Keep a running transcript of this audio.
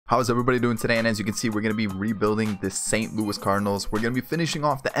How's everybody doing today? And as you can see, we're going to be rebuilding the St. Louis Cardinals. We're going to be finishing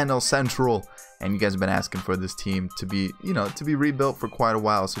off the NL Central, and you guys have been asking for this team to be, to be rebuilt for quite a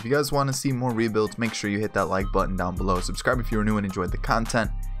while. So if you guys want to see more rebuilds, make sure you hit that like button down below. Subscribe if you're new and enjoyed the content,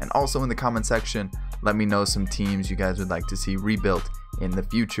 and also in the comment section, let me know some teams you guys would like to see rebuilt in the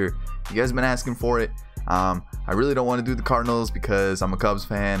future. You guys have been asking for it. I really don't want to do the Cardinals because I'm a Cubs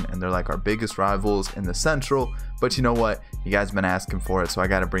fan and they're like our biggest rivals in the Central, but you know what, you guys have been asking for it, so I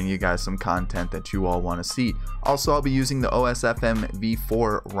got to bring you guys some content that you all want to see. Also, I'll be using the OSFM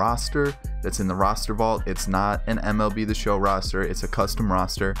V4 roster that's in the roster vault. It's not an MLB The Show roster, it's a custom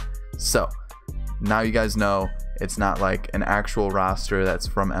roster. So now you guys know it's not like an actual roster that's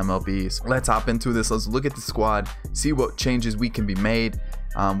from MLB. So let's hop into this. Let's look at the squad, see what changes we can be made,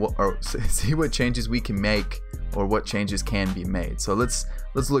 see what changes we can make, or what changes can be made. So let's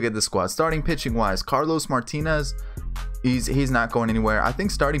look at the squad. Starting pitching wise, Carlos Martinez, he's not going anywhere. I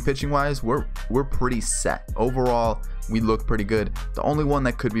think starting pitching wise, we're pretty set. Overall, we look pretty good. The only one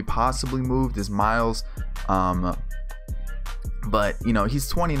that could be possibly moved is Miles. But he's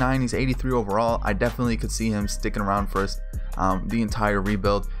 29, he's 83 overall. I definitely could see him sticking around for the entire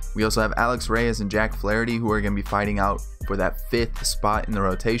rebuild. We also have Alex Reyes and Jack Flaherty, who are going to be fighting out for that 5th spot in the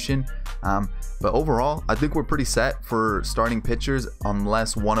rotation. But overall, I think we're pretty set for starting pitchers,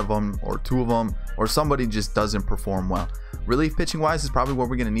 unless one of them or two of them or somebody just doesn't perform well. Relief pitching wise is probably where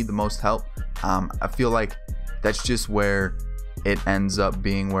we're going to need the most help. I feel like that's just where it ends up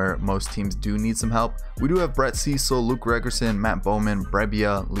being where most teams do need some help. We do have Brett Cecil, Luke Gregerson, Matt Bowman,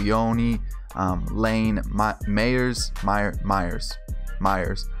 Brebbia, Leone, Lane, Myers,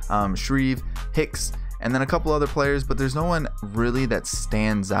 Shreve, Hicks, and then a couple other players, but there's no one really that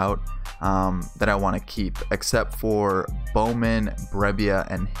stands out that I want to keep except for Bowman, Brebbia,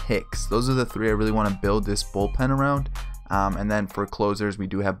 and Hicks. Those are the 3 I really want to build this bullpen around. And then for closers, we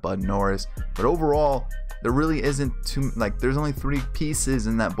do have Bud Norris, but overall there really isn't there's only 3 pieces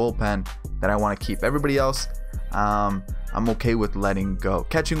in that bullpen that I want to keep. Everybody else I'm okay with letting go.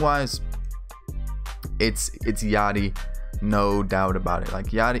 Catching wise, it's Yadi, no doubt about it. Like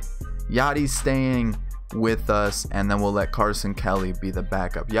Yadi's staying with us, and then we'll let Carson Kelly be the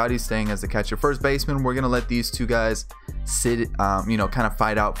backup. Yadi's staying as the catcher. First baseman, we're gonna let these 2 guys sit, kind of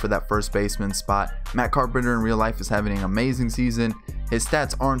fight out for that first baseman spot. Matt Carpenter in real life is having an amazing season. His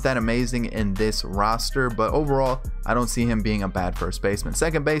stats aren't that amazing in this roster, but overall, I don't see him being a bad first baseman.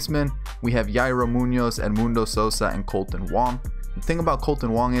 Second baseman, we have Yairo Munoz, Edmundo Sosa, and Colton Wong. The thing about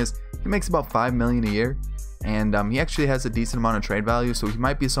Colton Wong is he makes about $5 million a year, and he actually has a decent amount of trade value, so he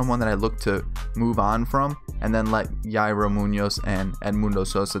might be someone that I look to move on from and then let Yairo Munoz and Edmundo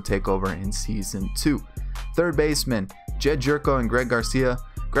Sosa take over in season 2. Third baseman, Jed Jerko and Greg Garcia.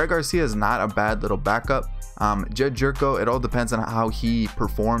 Greg Garcia is not a bad little backup. Jed Jerko, it all depends on how he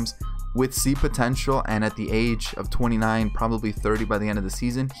performs. With C potential, and at the age of 29, probably 30 by the end of the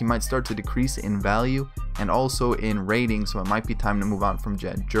season, he might start to decrease in value and also in rating, so it might be time to move on from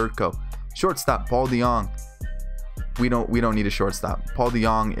Jed Jerko. Shortstop, Paul DeJong. We don't need a shortstop. Paul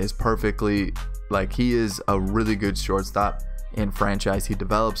DeJong is perfectly, he is a really good shortstop in franchise. He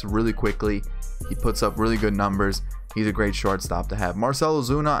develops really quickly. He puts up really good numbers. He's a great shortstop to have. Marcell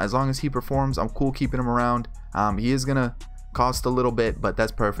Ozuna, as long as he performs, I'm cool keeping him around. He is gonna cost a little bit, but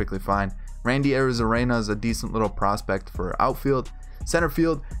that's perfectly fine. Randy Arozarena is a decent little prospect for outfield. Center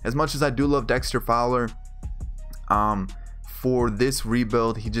field, as much as I do love Dexter Fowler, for this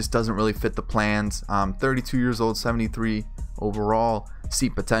rebuild, he just doesn't really fit the plans. 32 years old, 73 overall, C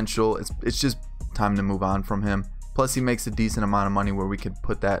potential. It's just time to move on from him. Plus, he makes a decent amount of money where we could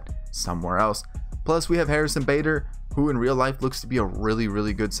put that somewhere else. Plus, we have Harrison Bader, who in real life looks to be a really,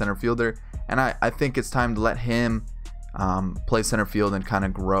 really good center fielder, and I think it's time to let him play center field and kind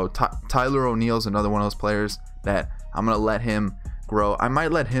of grow. Tyler O'Neill's another one of those players that I'm gonna let him grow. I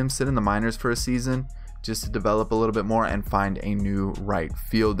might let him sit in the minors for a season just to develop a little bit more and find a new right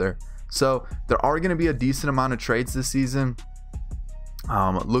fielder. So there are going to be a decent amount of trades this season.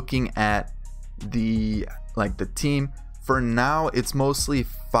 Looking at the team for now, it's mostly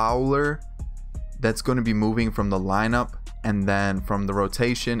Fowler that's going to be moving from the lineup, and then from the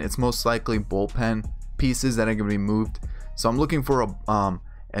rotation, it's most likely bullpen pieces that are going to be moved. So I'm looking for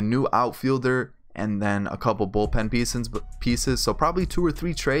a new outfielder and then a couple bullpen pieces. So probably 2 or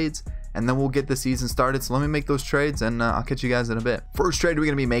 3 trades, and then we'll get the season started. So let me make those trades, and I'll catch you guys in a bit. First trade we're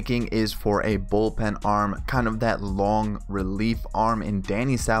going to be making is for a bullpen arm, kind of that long relief arm, in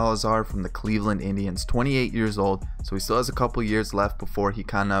Danny Salazar from the Cleveland Indians. 28 years old, so he still has a couple years left before he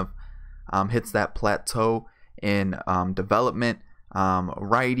kind of hits that plateau in development.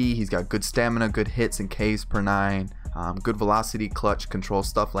 righty. He's got good stamina, good hits and Ks per 9, good velocity, clutch, control,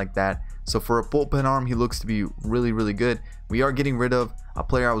 stuff like that. So for a bullpen arm, he looks to be really, really good. We are getting rid of a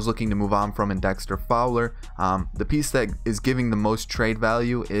player I was looking to move on from in Dexter Fowler. The piece that is giving the most trade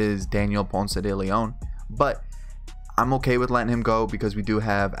value is Daniel Ponce de Leon, but I'm okay with letting him go because we do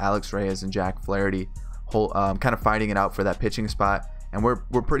have Alex Reyes and Jack Flaherty kind of fighting it out for that pitching spot, and we're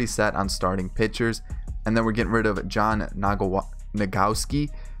pretty set on starting pitchers. And then we're getting rid of John Nagowski,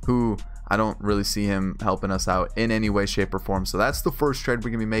 who I don't really see him helping us out in any way, shape, or form. So that's the first trade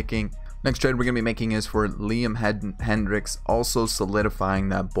we're gonna be making. Next trade we're gonna be making is for Liam Hendricks, also solidifying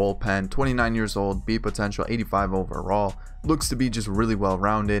that bullpen. 29 years old, B potential, 85 overall. Looks to be just really well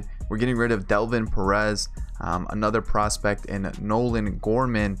rounded. We're getting rid of Delvin Perez, another prospect in Nolan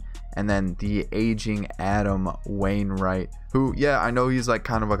Gorman, and then the aging Adam Wainwright, who, yeah, I know he's like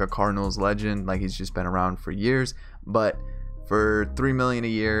kind of like a Cardinals legend, like he's just been around for years, but for $3 million a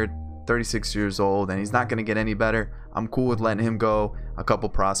year, 36 years old, and he's not going to get any better. I'm cool with letting him go, a couple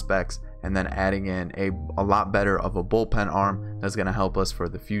prospects, and then adding in a lot better of a bullpen arm that's going to help us for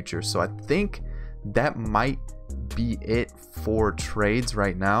the future. So I think that might be it for trades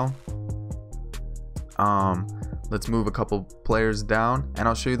right now. Let's move a couple players down, and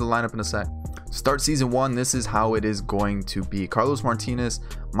I'll show you the lineup in a sec. Start season 1, this is how it is going to be. Carlos Martinez,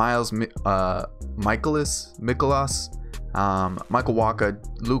 Miles Mikolas, Michael Wacha,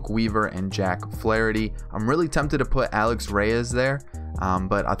 Luke Weaver, and Jack Flaherty. I'm really tempted to put Alex Reyes there,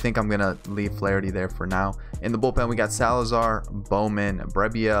 but I think I'm gonna leave Flaherty there for now. In the bullpen, we got Salazar, Bowman,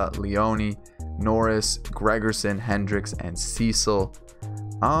 Brebbia, Leone, Norris, Gregerson, Hendricks, and Cecil.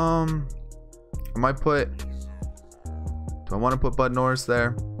 I might put... Do I want to put Bud Norris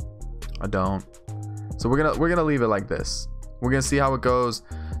there? I don't. So we're gonna leave it like this. We're gonna see how it goes.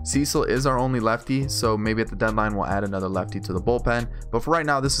 Cecil is our only lefty, so maybe at the deadline we'll add another lefty to the bullpen. But for right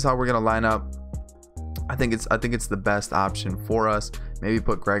now, this is how we're gonna line up. I think it's the best option for us. Maybe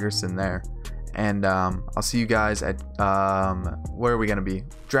put Gregerson there, and I'll see you guys at where are we gonna be?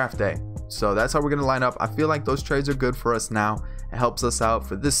 Draft day. So that's how we're gonna line up. I feel like those trades are good for us now. It helps us out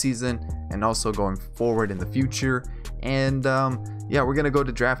for this season and also going forward in the future. And yeah, we're gonna go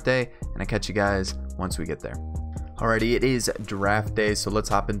to draft day, and I catch you guys once we get there. Alrighty, it is draft day, so let's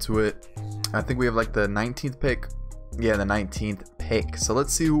hop into it. I think we have like the 19th pick. Yeah, the 19th pick. So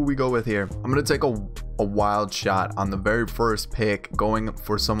let's see who we go with here. I'm gonna take a wild shot on the very first pick, going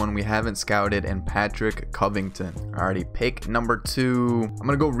for someone we haven't scouted, and Patrick Covington. Alrighty, pick number 2. I'm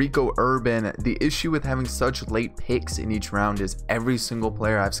gonna go Rico Urban. The issue with having such late picks in each round is every single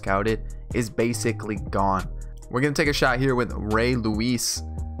player I've scouted is basically gone. We're gonna take a shot here with Ray Luis.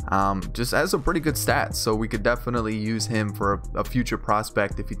 Just has a pretty good stats, so we could definitely use him for a future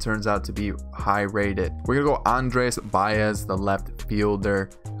prospect if he turns out to be high rated. We're gonna go Andres Baez, the left fielder.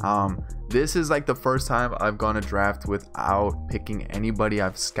 This is like the first time I've gone a draft without picking anybody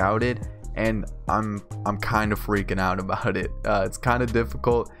I've scouted, and I'm kind of freaking out about it. It's kind of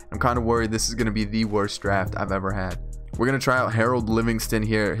difficult. I'm kind of worried this is gonna be the worst draft I've ever had. We're gonna try out Harold Livingston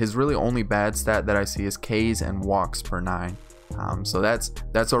here. His really only bad stat that I see is Ks and walks per 9. So that's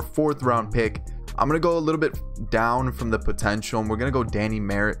our 4th round pick. I'm gonna go a little bit down from the potential, and we're gonna go Danny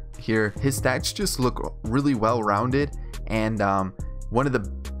Merritt here. His stats just look really well rounded, and one of the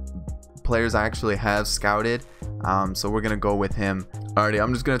players I actually have scouted, so we're gonna go with him. Alrighty,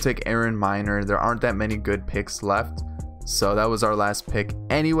 I'm just gonna take Aaron Minor. There aren't that many good picks left, so that was our last pick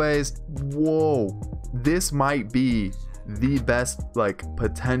anyways. Whoa, this might be the best like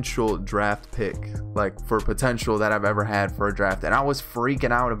potential draft pick, like for potential, that I've ever had for a draft, and I was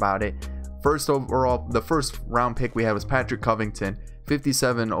freaking out about it. First overall, the first round pick we had was Patrick Covington,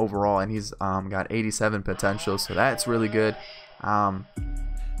 57 overall, and he's got 87 potential, so that's really good.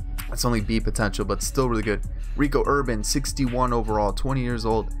 That's only B potential, but still really good. Rico Urban, 61 overall, 20 years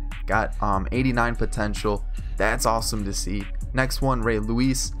old, got 89 potential. That's awesome to see. Next one, Ray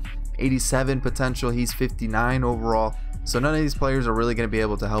Luis, 87 potential, he's 59 overall. So none of these players are really going to be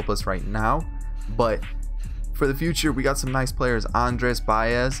able to help us right now, but for the future we got some nice players. Andres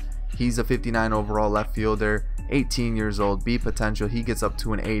Baez, he's a 59 overall left fielder, 18 years old, B potential, he gets up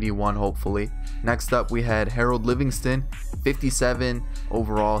to an 81 hopefully. Next up we had Harold Livingston, 57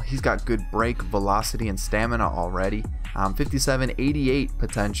 overall, he's got good break, velocity, and stamina already. 57, 88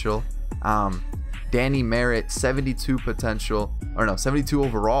 potential. Danny Merritt, 72 potential, or no, 72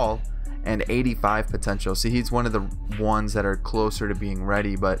 overall and 85 potential. So he's one of the ones that are closer to being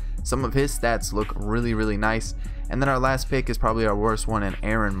ready, but some of his stats look really, really nice. And then our last pick is probably our worst one, and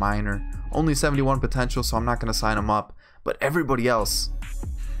Aaron Minor, only 71 potential, so I'm not going to sign him up, but everybody else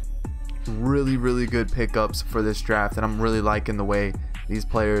really good pickups for this draft, and I'm really liking the way these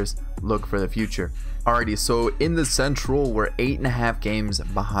players look for the future. Alrighty, so in the Central, we're 8.5 games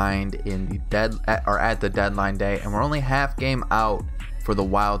behind in the at the deadline day, and we're only half game out for the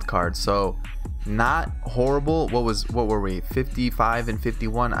wild card. So not horrible. What were we, 55 and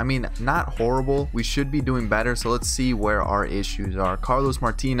 51? I mean, not horrible. We should be doing better. So let's see where our issues are. Carlos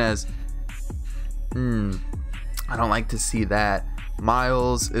Martinez, I don't like to see that.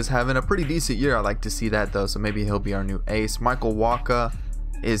 Miles is having a pretty decent year. I like to see that though, so maybe he'll be our new ace. Michael Walker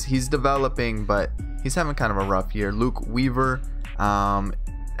he's developing, but he's having kind of a rough year. Luke Weaver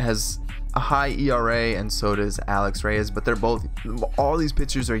has a high ERA, and so does Alex Reyes, but all these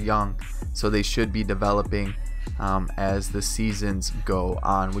pitchers are young, so they should be developing as the seasons go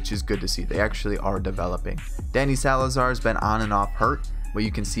on, which is good to see. They actually are developing. Danny Salazar has been on and off hurt, but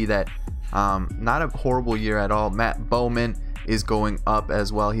you can see that not a horrible year at all. Matt Bowman is going up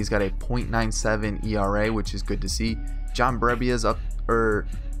as well. He's got a .97 ERA, which is good to see. John Brebbia's up,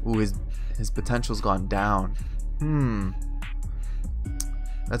 his potential's gone down.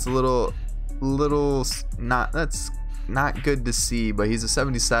 That's that's not good to see, but he's a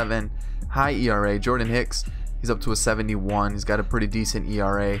 77, high ERA. Jordan Hicks, he's up to a 71. He's got a pretty decent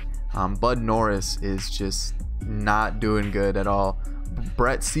ERA. Bud Norris is just not doing good at all.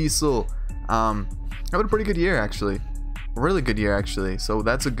 Brett Cecil, having a pretty good year actually. A really good year actually, so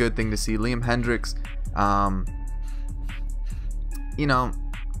that's a good thing to see. Liam Hendricks, you know,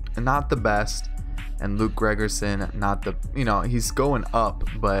 not the best, and Luke Gregerson, not the, he's going up,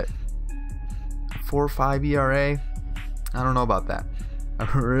 but 4.5 ERA, I don't know about that.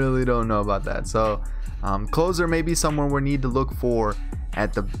 I really don't know about that. So closer may be somewhere we need to look for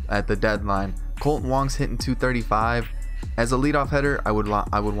at the deadline. Colton Wong's hitting 235. As a leadoff hitter, I would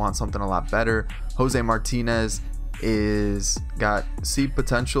want something a lot better. Jose Martinez is got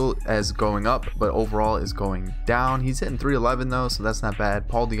potential as going up, but overall is going down. He's hitting 311 though, so that's not bad.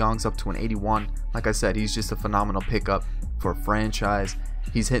 Paul DeYoung's up to an 81. Like I said, he's just a phenomenal pickup for a franchise.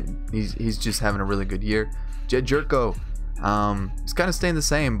 He's just having a really good year. Jed Jerko, he's kind of staying the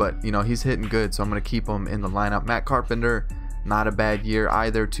same, but he's hitting good, so I'm gonna keep him in the lineup. Matt Carpenter, not a bad year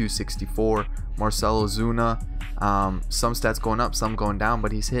either, 264. Marcelo Zuna, some stats going up, some going down,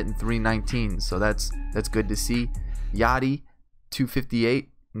 but he's hitting 319, so that's good to see. Yachty, 258,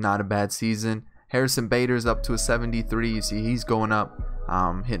 not a bad season. Harrison Bader's up to a 73. You see he's going up,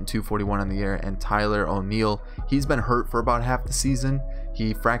 hitting 241 on the year. And Tyler O'Neill, he's been hurt for about half the season.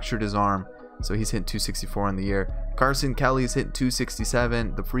 He fractured his arm, so he's hitting 264 on the year. Carson Kelly's hitting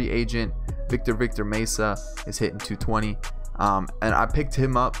 267. The free agent Victor Mesa is hitting 220. And I picked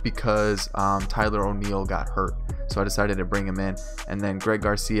him up because Tyler O'Neill got hurt, so I decided to bring him in. And then Greg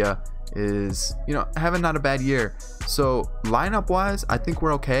Garcia is having not a bad year. So lineup wise, I think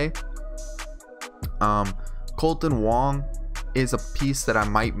we're okay. Colton Wong is a piece that I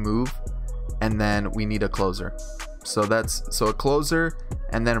might move, and then we need a closer. So a closer,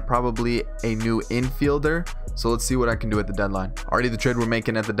 and then probably a new infielder. So let's see what I can do at the deadline. Already, the trade we're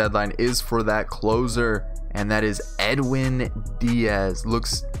making at the deadline is for that closer, and that is Edwin Diaz.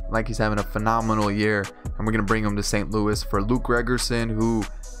 Looks like he's having a phenomenal year, and we're gonna bring him to St. Louis for Luke Gregerson, who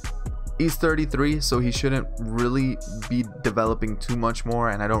he's 33, so he shouldn't really be developing too much more,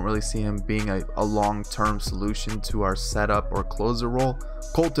 and I don't really see him being a long-term solution to our setup or closer role.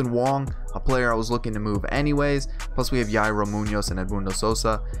 Colton Wong, a player I was looking to move anyways. Plus we have Yairo Munoz and Edmundo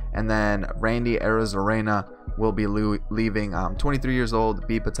Sosa, and then Randy Arozarena will be leaving. 23 years old,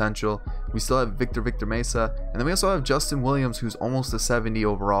 B potential. We still have Victor Mesa, and then we also have Justin Williams, who's almost a 70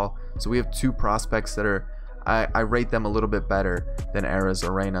 overall. So we have two prospects that are, I rate them a little bit better than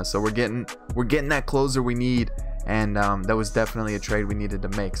Arozarena. So we're getting that closer we need, and that was definitely a trade we needed to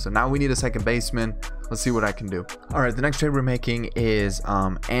make. So now we need a second baseman. Let's see what I can do. All right, the next trade we're making is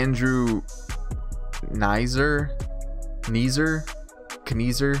Andrew Kneezer,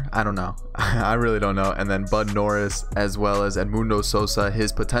 I don't know. I really don't know. And then Bud Norris, as well as Edmundo Sosa.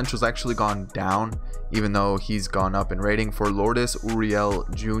 His potential's actually gone down, even though he's gone up in rating, for Lourdes Uriel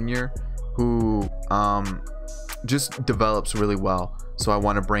Jr., who just develops really well. So I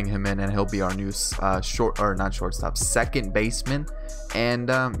want to bring him in, and he'll be our new second baseman. And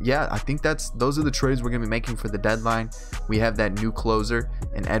yeah, I think those are the trades we're gonna be making for the deadline. We have that new closer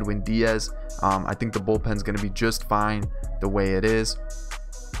in Edwin Diaz. I think the bullpen's gonna be just fine the way it is.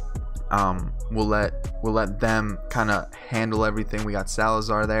 We'll let them kind of handle everything. We got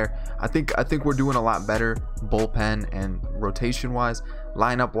Salazar there. I think we're doing a lot better bullpen and rotation wise.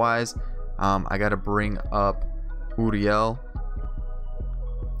 Lineup wise, I got to bring up Uriel.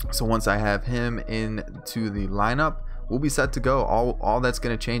 So once I have him into the lineup, we'll be set to go. All that's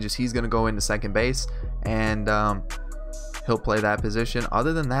going to change is he's going to go into second base, and he'll play that position.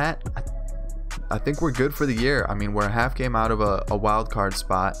 Other than that, I think we're good for the year. I mean, we're a half game out of a wild card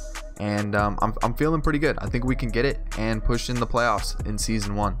spot, and I'm feeling pretty good. I think we can get it and push in the playoffs in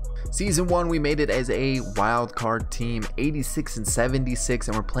season 1. Season 1, we made it as a wild card team, 86 and 76,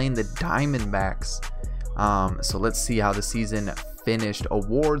 and we're playing the Diamondbacks. So let's see how the season finished.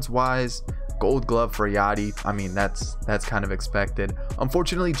 Awards wise, Gold Glove for Yachty. I mean, that's kind of expected.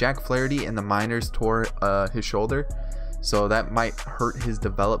 Unfortunately, Jack Flaherty in the minors tore his shoulder, so that might hurt his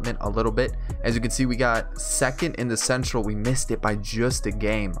development a little bit. As you can see, we got second in the Central. We missed it by just a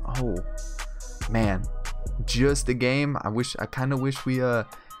game. Oh man, just a game. I kind of wish we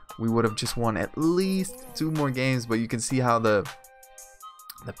would have just won at least 2 more games, but you can see how the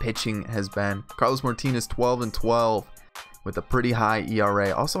pitching has been. Carlos Martinez 12 and 12 with a pretty high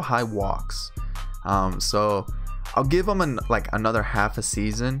ERA, also high walks. So I'll give him another half a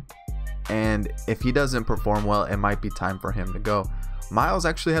season, and if he doesn't perform well, it might be time for him to go. Miles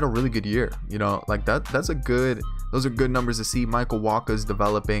actually had a really good year, you know, like those are good numbers to see. Michael Walker's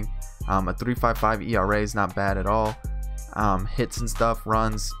developing. A 3.55 ERA is not bad at all. Hits and stuff,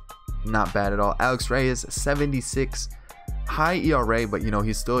 runs, not bad at all. Alex Reyes 76, high ERA, but you know,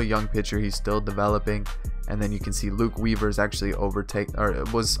 he's still a young pitcher, he's still developing. And then you can see Luke Weaver's actually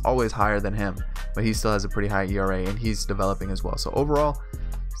was always higher than him, but he still has a pretty high ERA, and he's developing as well. So overall,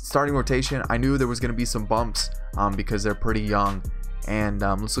 starting rotation, I knew there was going to be some bumps because they're pretty young. And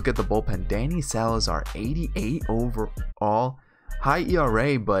let's look at the bullpen. Danny Salazar 88 overall, high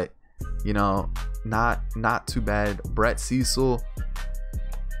ERA, but you know, not too bad. Brett Cecil,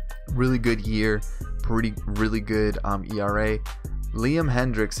 really good year, really good ERA. Liam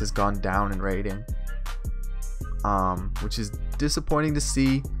Hendricks has gone down in rating, which is disappointing to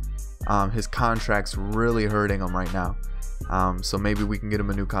see. His contract's really hurting him right now, so maybe we can get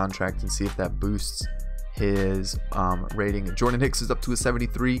him a new contract and see if that boosts his rating. Jordan Hicks is up to a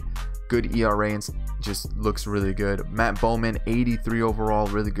 73, good ERA, and just looks really good. Matt Bowman 83 overall,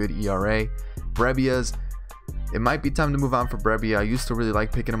 really good ERA. Brebbia's, it might be time to move on for Brebbia. I used to really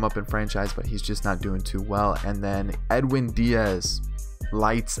like picking him up in franchise, but he's just not doing too well. And then Edwin Diaz,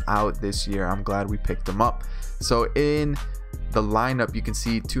 lights out this year. I'm glad we picked him up. So in the lineup, you can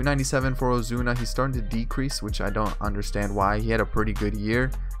see 297 for Ozuna. He's starting to decrease, which I don't understand why. He had a pretty good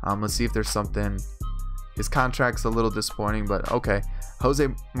year. Let's see if there's something. His contract's a little disappointing, but okay. Jose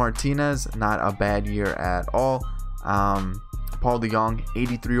Martinez, not a bad year at all. Paul DeJong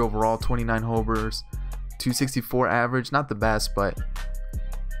 83 overall, 29 homers, 264 average, not the best, but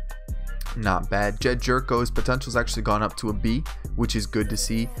not bad. Jed Jerko's potential's actually gone up to a B, which is good to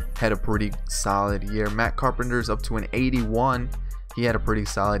see. Had a pretty solid year. Matt Carpenter's up to an 81. He had a pretty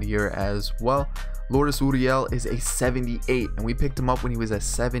solid year as well. Lourdes Uriel is a 78, and we picked him up when he was a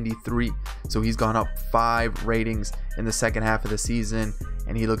 73, so he's gone up 5 ratings in the second half of the season,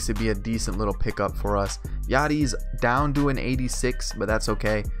 and he looks to be a decent little pickup for us. Yachty's down to an 86, but that's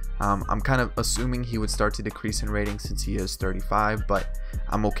okay. I'm kind of assuming he would start to decrease in rating since he is 35, but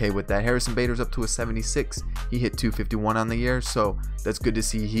I'm okay with that. Harrison Bader's up to a 76. He hit 251 on the year, so that's good to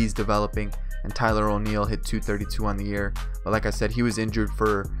see he's developing. And Tyler O'Neill hit 232 on the year, but like I said, he was injured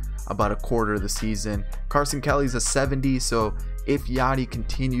for about a quarter of the season. Carson Kelly's a 70, so if Yachty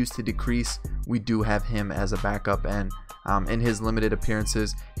continues to decrease, we do have him as a backup, and in his limited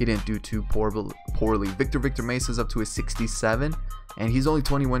appearances, he didn't do too poorly. Victor Mesa's up to a 67, and he's only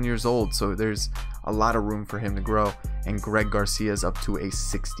 21 years old, so there's a lot of room for him to grow. And Greg Garcia's up to a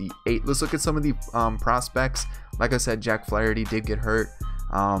 68. Let's look at some of the prospects. Like I said, Jack Flaherty did get hurt.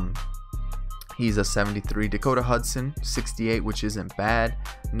 He's a 73. Dakota Hudson 68, which isn't bad.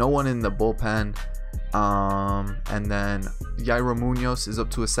 No one in the bullpen. And then Yairo Munoz is up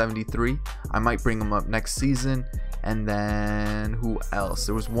to a 73. I might bring him up next season. And then who else?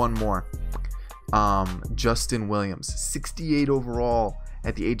 There was one more. Justin Williams, 68 overall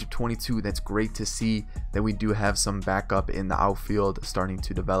at the age of 22. That's great to see that we do have some backup in the outfield starting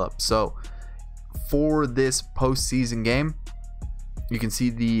to develop. So for this postseason game, you can see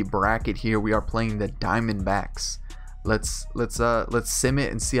the bracket here. We are playing the Diamondbacks. Let's sim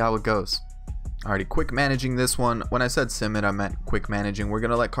it and see how it goes. Alrighty, quick managing this one. When I said sim it, I meant quick managing. We're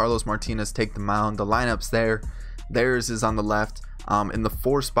gonna let Carlos Martinez take the mound. The lineup's there. Theirs is on the left. In the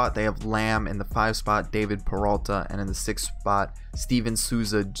 4 spot, they have Lamb. In the 5 spot, David Peralta. And in the 6 spot, Steven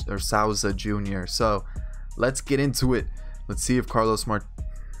Souza Jr. So let's get into it. Let's see if Carlos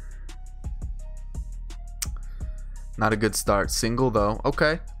Not a good start. Single though.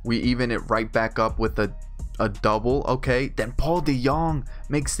 Okay. We even it right back up with a double. Okay. Then Paul DeJong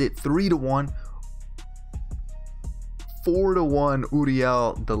makes it 3-1. 4-1.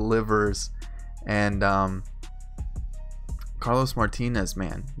 Uriel delivers. And Carlos Martinez,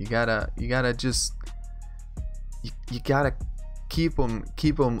 man, you gotta just you gotta keep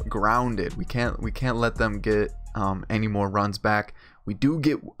them grounded. We can't let them get any more runs back. We do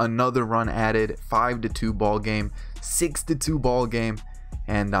get another run added. 5-2 ball game, 6-2 ball game,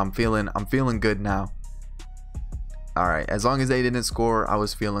 and I'm feeling good now. All right, as long as they didn't score, I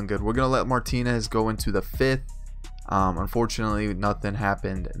was feeling good. We're gonna let Martinez go into the 5th. Unfortunately, nothing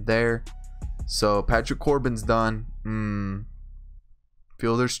happened there. So Patrick Corbin's done.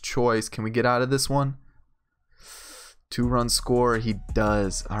 Fielder's choice. Can we get out of this one? 2-run score. He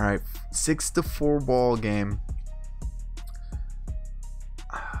does. All right, 6-4 ball game.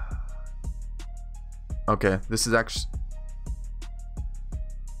 Okay, this is actually,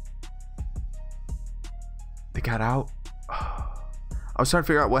 they got out. I was trying to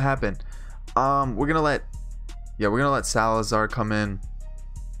figure out what happened. We're gonna let Salazar come in,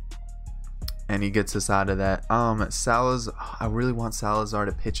 and he gets us out of that. I really want Salazar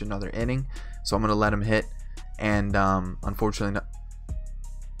to pitch another inning, so I'm gonna let him hit. And unfortunately,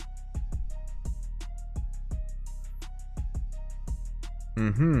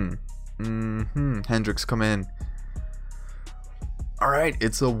 Hendricks come in. All right,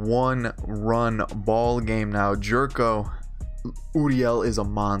 it's a 1-run ball game now. Jerko, Uriel is a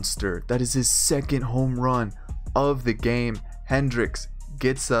monster. That is his 2nd home run of the game. Hendricks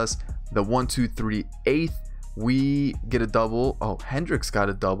gets us the 1-2-3 8th. We get a double. Oh, Hendricks got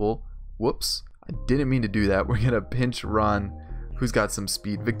a double. Whoops, I didn't mean to do that. We're gonna pinch run. Who's got some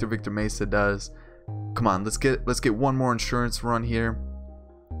speed? Victor Mesa does. Come on, let's get one more insurance run here.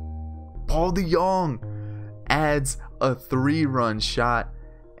 Paul DeJong adds a 3-run shot,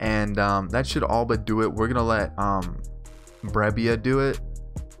 and that should all but do it. We're gonna let Brebbia do it.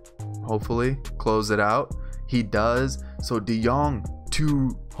 Hopefully close it out. He does. So DeJong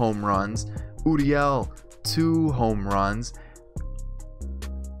 2 home runs, Uriel 2 home runs.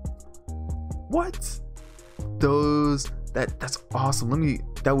 What? That's awesome.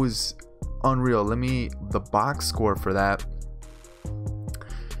 That was unreal. The box score for that.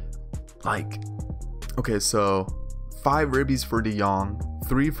 Like, okay, so 5 ribbies for DeJong,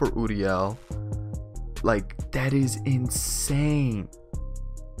 3 for Uriel. Like, that is insane.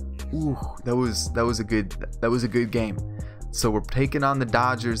 Ooh, that was a good game. So we're taking on the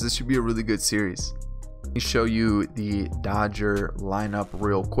Dodgers. This should be a really good series. Let me show you the Dodger lineup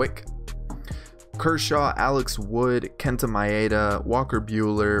real quick. Kershaw, Alex Wood, Kenta Maeda, Walker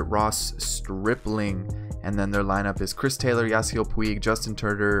Buehler, Ross Stripling, and then their lineup is Chris Taylor, Yasiel Puig, Justin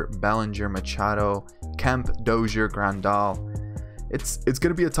Turner, Bellinger, Machado, Kemp, Dozier, Grandal. It's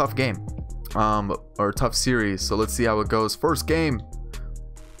gonna be a tough game, or a tough series. So let's see how it goes. First game,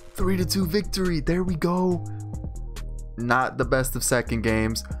 3-2 victory. There we go. Not the best of second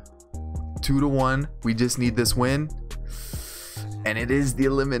games. 2-1. We just need this win. And it is the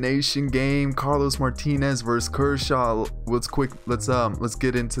elimination game. Carlos Martinez versus Kershaw. Let's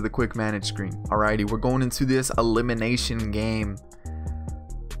get into the quick manage screen. Alrighty, we're going into this elimination game.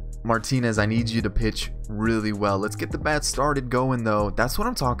 Martinez, I need you to pitch really well. Let's get the bat started going though. That's what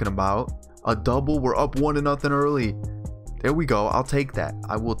I'm talking about. A double. We're up 1-0 early. There we go. I'll take that.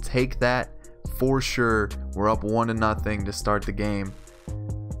 I will take that for sure. We're up 1-0 to start the game.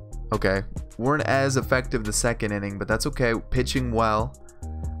 Okay, weren't as effective the second inning, but that's okay. Pitching well.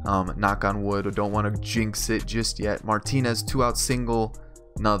 Knock on wood. I don't want to jinx it just yet. Martinez, 2-out single.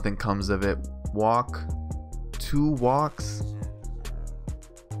 Nothing comes of it. Walk. 2 walks.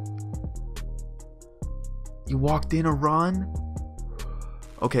 You walked in a run?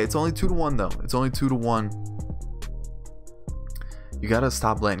 Okay, it's only 2-1 though. It's only 2-1. You gotta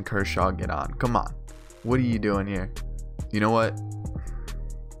stop letting Kershaw get on. Come on. What are you doing here? You know what?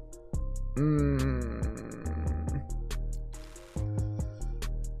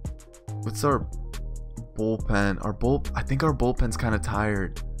 What's our bullpen? I think our bullpen's kind of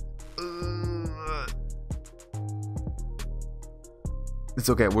tired. It's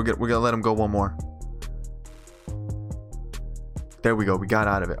okay. We're gonna let him go one more. There we go. We got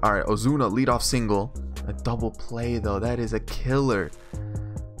out of it. All right, Ozuna leadoff single. A double play though. That is a killer.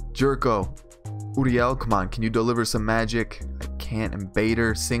 Jerko, Uriel, come on. Can you deliver some magic? I can't. And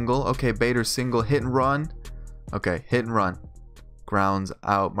Bader single. Okay, Bader single. Hit and run. Okay, hit and run. Grounds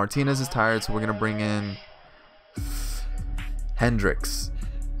out. Martinez is tired, so we're gonna bring in Hendricks.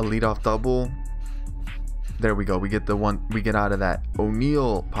 A leadoff double. There we go. We get the one. We get out of that.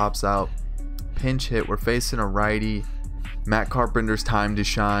 O'Neal pops out. Pinch hit. We're facing a righty. Matt Carpenter's time to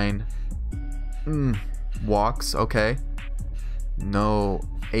shine. Walks. Okay. No.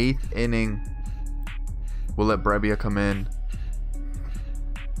 8th inning. We'll let Brebbia come in.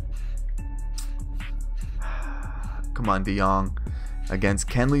 Come on, DeYoung. Against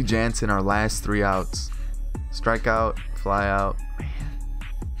Kenley Jansen, our last 3 outs. Strike out, fly out. Man.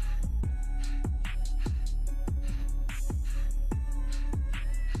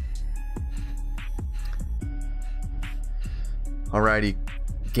 Alrighty.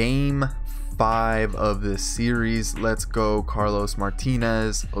 Game 5 of this series. Let's go, Carlos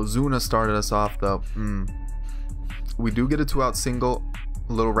Martinez. Ozuna started us off though. We do get a 2-out single.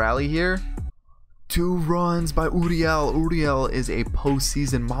 A little rally here. 2 runs by Uriel. Uriel is a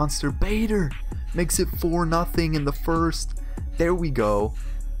postseason monster. Bader makes it 4-0 in the first. There we go.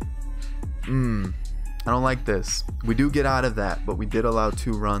 I don't like this. We do get out of that, but we did allow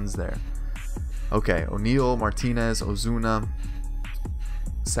 2 runs there. Okay, O'Neill, Martinez, Ozuna.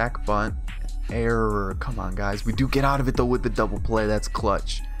 Sack bunt. Error. Come on, guys. We do get out of it though with the double play. That's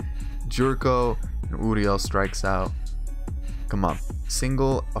clutch. Jerko and Uriel strikes out. Come on.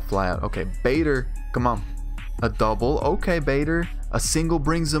 Single, a fly out. Okay, Bader. Come on. A double. Okay, Bader. A single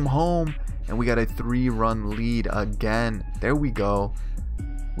brings him home. And we got a 3-run lead again. There we go.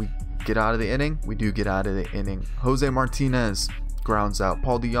 We get out of the inning. We do get out of the inning. Jose Martinez grounds out.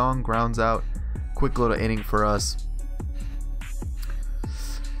 Paul DeYoung grounds out. Quick little inning for us.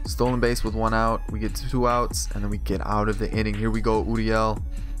 Stolen base with 1 out. We get 2 outs. And then we get out of the inning. Here we go, Uriel.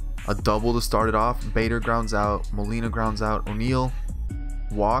 A double to start it off. Bader grounds out. Molina grounds out. O'Neill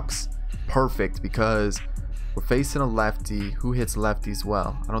walks. Perfect, because we're facing a lefty. Who hits lefties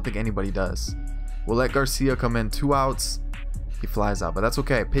well? I don't think anybody does. We'll let Garcia come in. 2 outs. He flies out, but that's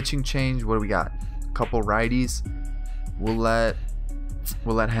okay. Pitching change. What do we got? A couple righties. We'll let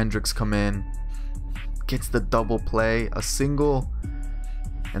Hendricks come in. Gets the double play. A single.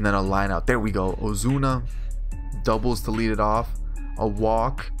 And then a line out. There we go. Ozuna doubles to lead it off. A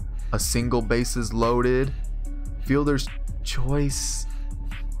walk. A single, bases loaded. Fielder's choice.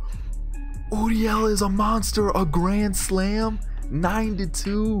 Uriel is a monster. A grand slam.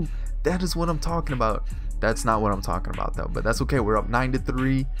 9-2. That is what I'm talking about. That's not what I'm talking about though, but that's okay. We're up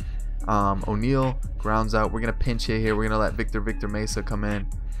 9-3. O'Neill grounds out. We're gonna pinch hit here. We're gonna let Victor Mesa come in.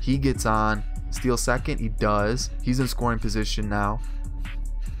 He gets on. Steal second. He does. He's in scoring position now.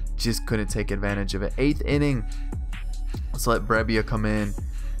 Just couldn't take advantage of it. 8th inning. Let's let Brebbia come in.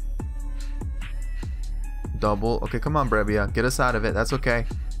 Double. Okay, come on, Brebbia. Get us out of it. That's okay.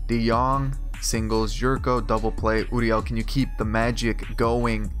 DeYoung singles. Jerko double play. Uriel, can you keep the magic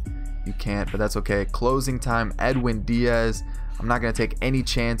going? You can't, but that's okay. Closing time. Edwin Diaz. I'm not going to take any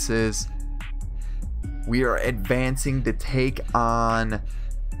chances. We are advancing to take on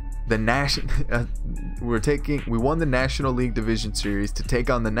the national. We won the National League Division Series to take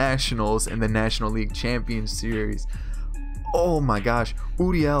on the Nationals in the National League Champion Series. Oh my gosh.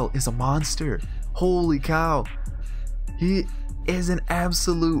 Uriel is a monster. Holy cow. He is an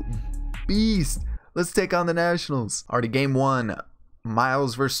absolute beast. Let's take on the Nationals. Already game 1.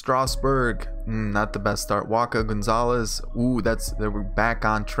 Miles versus Strasburg. Not the best start. Waka Gonzalez. Ooh, there we're back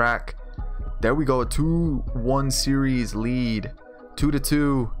on track. There we go. A 2-1 series lead.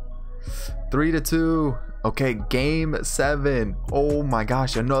 2-2. 3-2. Okay, game 7. Oh my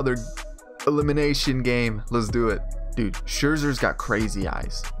gosh, another elimination game. Let's do it. Dude, Scherzer's got crazy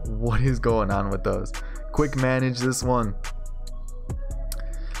eyes. What is going on with those? Quick manage this one.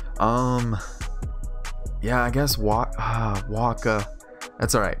 Yeah, I guess Waka.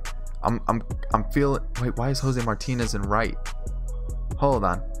 That's all right. I'm feeling. Wait, why is Jose Martinez in right? Hold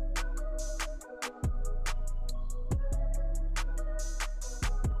on.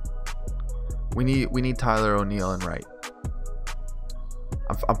 We need Tyler O'Neill in right.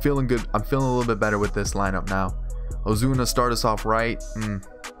 I'm feeling good. I'm feeling a little bit better with this lineup now. Ozuna start us off right.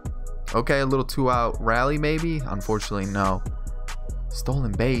 Okay, a little 2-out rally maybe. Unfortunately, no.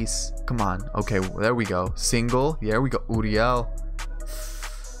 Stolen base. Come on. Okay, there we go. Single. There we go. Uriel.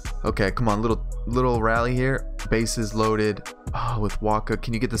 Okay, come on. Little rally here. Bases loaded. Oh, with Waka.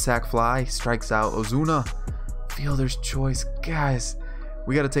 Can you get the sac fly? Strikes out. Ozuna. Fielder's choice. Guys,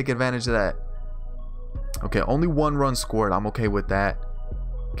 we got to take advantage of that. Okay, only 1 run scored. I'm okay with that.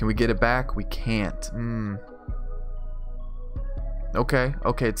 Can we get it back? We can't. Okay,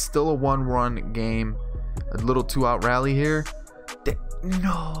 it's still a 1-run game. A little 2-out rally here.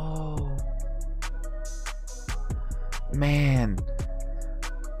 No. Man.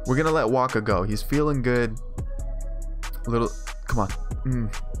 We're going to let Waka go. He's feeling good. Come on.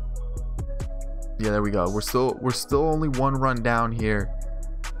 Yeah, there we go. We're still only 1 run down here.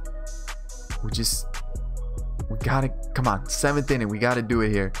 We got to, come on. 7th inning. We got to do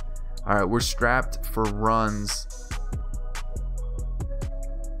it here. All right, we're strapped for runs.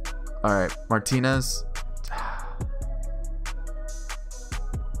 All right, Martinez.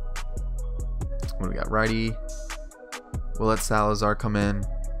 got righty. We'll let Salazar come in.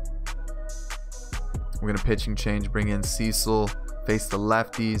 We're gonna pitching change, bring in Cecil, face the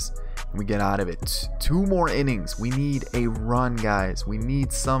lefties, and we get out of it. 2 more innings. We need a run, guys. We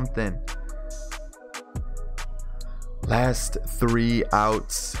need something. Last 3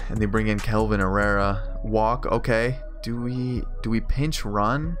 outs, and they bring in Kelvin Herrera. Walk, okay. Do we pinch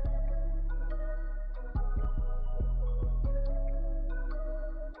run?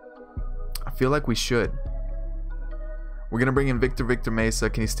 I feel like we should. We're gonna bring in Victor Mesa.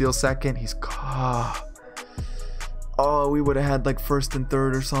 Can he steal second? He's oh, we would have had like first and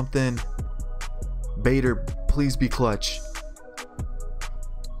third or something. Bader, please be clutch.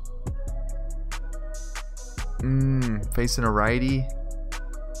 Facing a righty.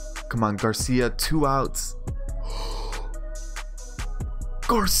 Come on, Garcia, 2 outs.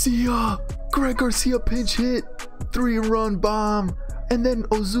 Garcia! Greg Garcia pinch hit. 3-run bomb. And then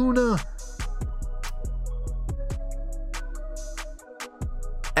Ozuna.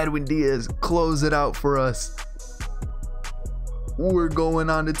 Edwin Diaz, close it out for us. We're going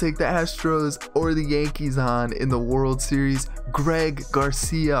on to take the Astros or the Yankees on in the World Series. Greg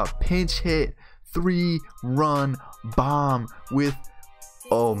Garcia, pinch hit, 3-run bomb with,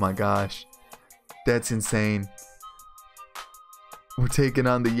 oh my gosh, that's insane. We're taking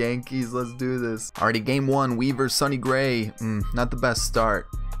on the Yankees. Let's do this. Alrighty, game 1, Weaver, Sonny Gray. Not the best start.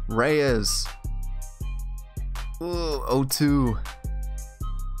 Reyes. Ooh, 0-2.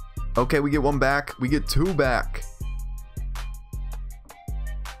 Okay, we get 1 back. We get 2 back.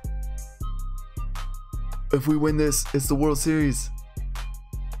 If we win this, it's the World Series.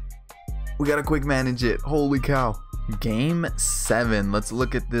 We gotta quick manage it. Holy cow. Game 7. Let's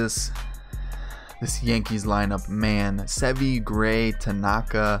look at this Yankees lineup. Man, Sevy, Gray,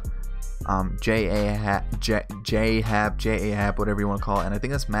 Tanaka, J-A-Happ, whatever you want to call it. And I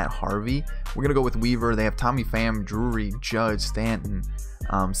think that's Matt Harvey. We're gonna go with Weaver. They have Tommy Pham, Drury, Judge, Stanton,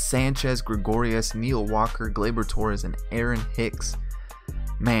 Sanchez, Gregorius, Neil Walker, Gleyber Torres, and Aaron Hicks.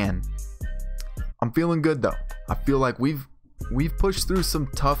 Man, I'm feeling good though. I feel like we've pushed through some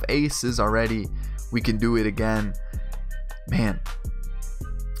tough aces already. We can do it again. Man.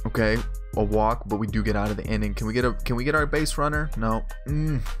 Okay, a walk, but we do get out of the inning. Can we get our base runner? No.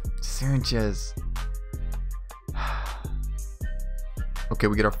 Sanchez. Okay,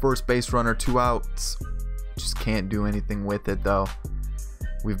 we get our first base runner, 2 outs. Just can't do anything with it though.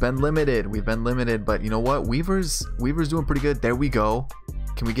 We've been limited, but you know what? Weaver's doing pretty good. There we go.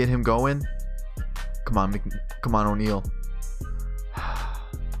 Can we get him going? Come on, O'Neal.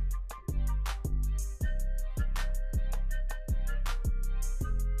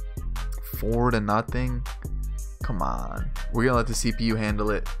 4-0. Come on. We're gonna let the CPU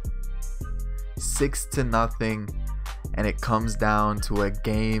handle it. 6-0, and it comes down to a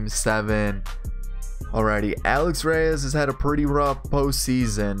game 7. Alrighty, Alex Reyes has had a pretty rough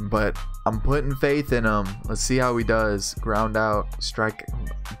postseason, but I'm putting faith in him. Let's see how he does. Ground out, strike.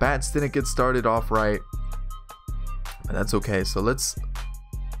 Bats didn't get started off right, but that's okay. So let's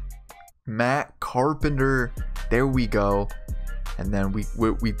Matt Carpenter. There we go. And then we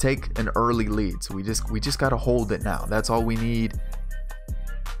take an early lead. So we just gotta hold it now. That's all we need.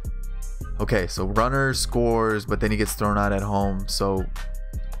 Okay, so runner scores, but then he gets thrown out at home. So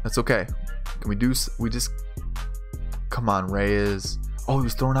that's okay. Can we just come on, Reyes. Oh, he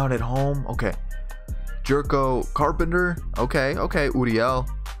was thrown out at home. Okay. Jerko, Carpenter. Okay. Uriel,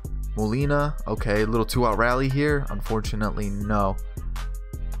 Molina. Okay, a little 2-out rally here. Unfortunately, no.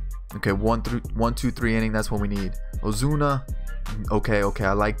 Okay, 1, 2, 3 inning. That's what we need. Ozuna. Okay,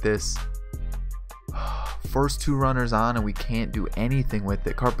 I like this. First 2 runners on, and we can't do anything with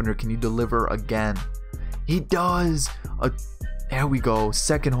it. Carpenter, can you deliver again? He does. There we go.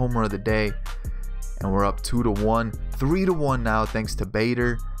 Second homer of the day. And we're up 2-1. 3-1 now thanks to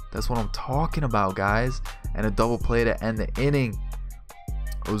Bader. That's what I'm talking about, guys. And a double play to end the inning.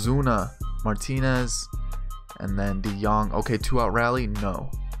 Ozuna, Martinez, and then DeYoung. Okay, 2-out rally. No.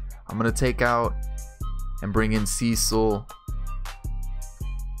 I'm going to take out and bring in Cecil.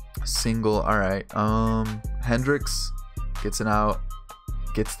 Single. All right. Hendricks gets an out.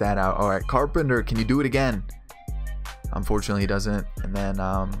 Gets that out. All right. Carpenter, can you do it again? Unfortunately, he doesn't. And then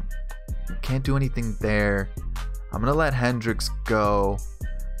can't do anything there. I'm gonna let Hendricks go.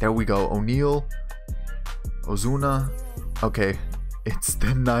 There we go. O'Neal, Ozuna. Okay, it's the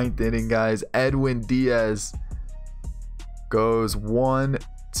 9th inning, guys. Edwin Diaz goes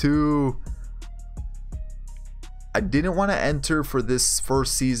 1-2. I didn't want to enter for this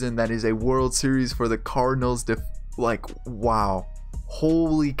first season that is a World Series for the Cardinals. Like, wow,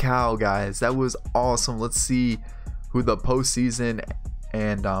 holy cow, guys, that was awesome. Let's see who the postseason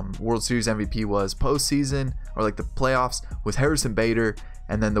and World Series MVP was postseason, or like the playoffs, was Harrison Bader.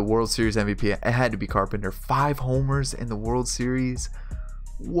 And then the World Series MVP, it had to be Carpenter. 5 homers in the World Series.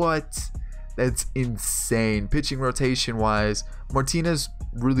 What? That's insane. Pitching rotation wise, Martinez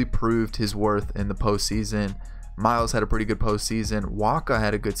really proved his worth in the postseason. Miles had a pretty good postseason. Waka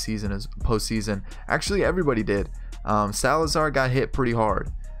had a good season as postseason. Actually, everybody did. Salazar got hit pretty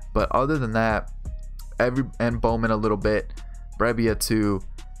hard, but other than that, and Bowman a little bit, Brebbia too,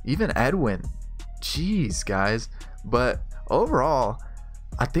 even Edwin. Jeez, guys. But overall,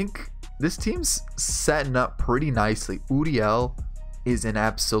 I think this team's setting up pretty nicely. Uriel is an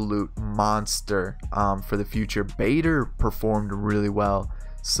absolute monster for the future. Bader performed really well,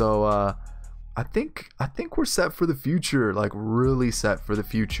 so I think we're set for the future, like really set for the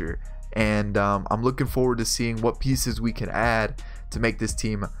future. And I'm looking forward to seeing what pieces we can add to make this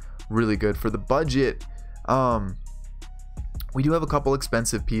team really good. For the budget, we do have a couple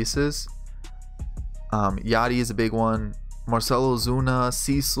expensive pieces. Yachty is a big one. Marcelo Zuna,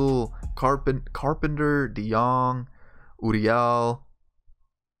 Cecil, Carpenter, De Jong, Uriel.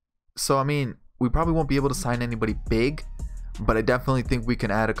 So I mean, we probably won't be able to sign anybody big, but I definitely think we can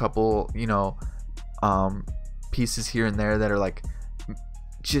add a couple, you know, pieces here and there that are like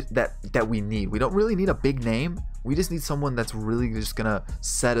just that we need. We don't really need a big name. We just need someone that's really just gonna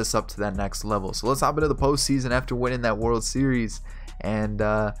set us up to that next level. So let's hop into the postseason after winning that World Series and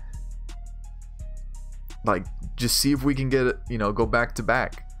like just see if we can get, you know, go back to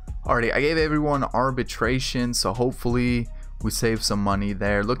back. Alrighty, I gave everyone arbitration, so hopefully we save some money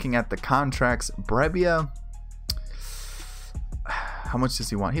there. Looking at the contracts, Brebbia, how much does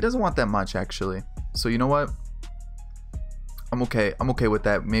he want? He doesn't want that much actually. So you know what? I'm okay with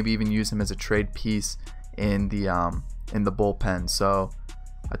that. Maybe even use him as a trade piece in the bullpen. So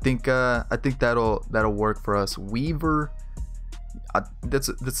I think that'll work for us. Weaver, that's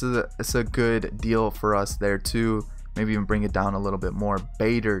a good deal for us there too. Maybe even bring it down a little bit more.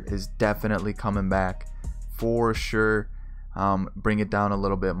 Bader is definitely coming back for sure. Bring it down a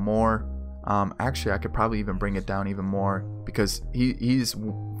little bit more. Actually, I could probably even bring it down even more because he's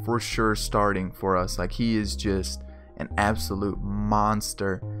for sure starting for us. Like, he is just an absolute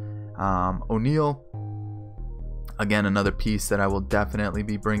monster. O'Neal, again, another piece that I will definitely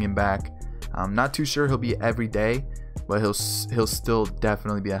be bringing back. I'm not too sure he'll be every day, but he'll still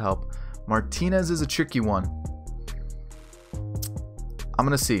definitely be a help. Martinez is a tricky one. I'm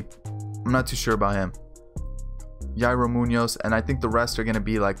gonna see. I'm not too sure about him. Yairo Munoz, and I think the rest are gonna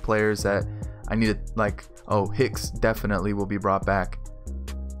be like players that I need to, like, oh, Hicks definitely will be brought back,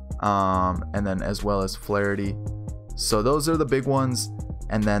 and then as well as Flaherty. So those are the big ones,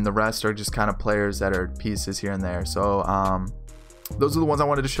 and then the rest are just kind of players that are pieces here and there. So those are the ones I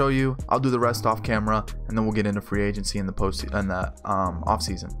wanted to show you. I'll do the rest off camera, and then we'll get into free agency in the off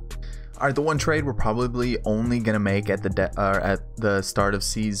season. All right, the one trade we're probably only gonna make at the start of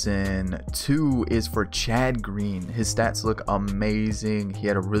season 2 is for Chad Green. His stats look amazing. He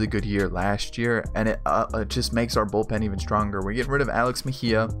had a really good year last year, and it just makes our bullpen even stronger. We're getting rid of Alex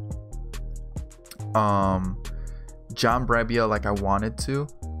Mejia, John Brebbia, like I wanted to,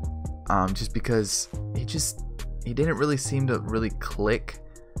 just because he didn't really seem to really click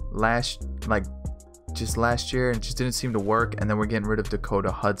last year, and just didn't seem to work. And then we're getting rid of Dakota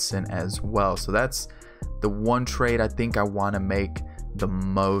Hudson as well. So that's the one trade I think I want to make the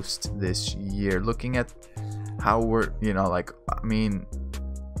most this year. Looking at how we're, you know, like, I mean,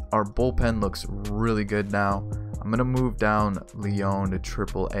 our bullpen looks really good now. I'm gonna move down Leon to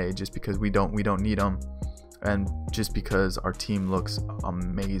AAA just because we don't need him, and just because our team looks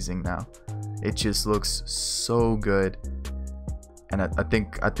amazing now. It just looks so good. And I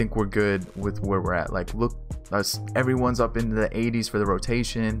think we're good with where we're at. Like, look, everyone's up into the 80s for the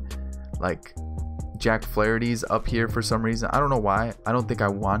rotation. Like, Jack Flaherty's up here for some reason. I don't know why. I don't think I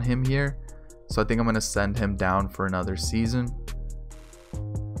want him here. So I think I'm going to send him down for another season.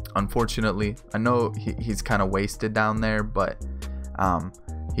 Unfortunately, I know he's kind of wasted down there, but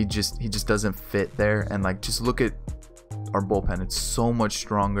he just doesn't fit there. And like, just look at our bullpen. It's so much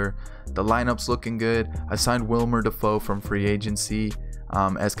stronger. The lineup's looking good. I signed Wilmer Defoe from free agency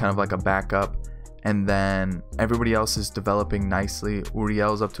as kind of like a backup, and then everybody else is developing nicely.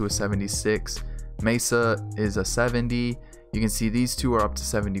 Uriel's up to a 76. Mesa is a 70. You can see these two are up to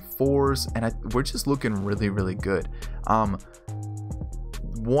 74s, and we're just looking really, really good.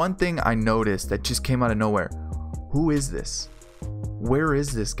 One thing I noticed that just came out of nowhere. Who is this? Where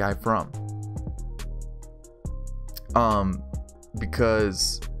is this guy from?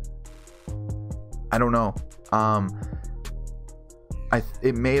 Because I don't know.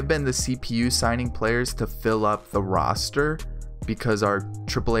 It may have been the CPU signing players to fill up the roster, because our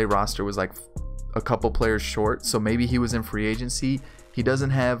AAA roster was like a couple players short. So maybe he was in free agency. He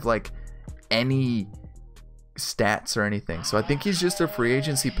doesn't have like any stats or anything, so I think he's just a free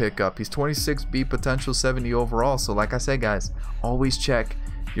agency pickup. He's 26B, potential 70 overall. So like I said, guys, always check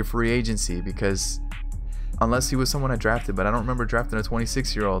your free agency, because unless he was someone I drafted, but I don't remember drafting a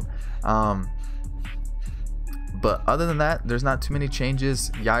 26-year-old. But other than that, there's not too many changes.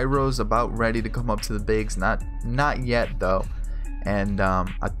 Yairo's about ready to come up to the bigs, not yet though. And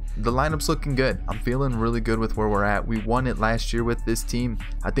the lineup's looking good. I'm feeling really good with where we're at. We won it last year with this team.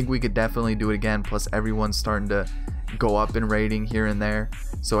 I think we could definitely do it again. Plus everyone's starting to go up in rating here and there.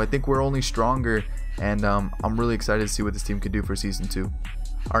 So I think we're only stronger, and I'm really excited to see what this team could do for season 2.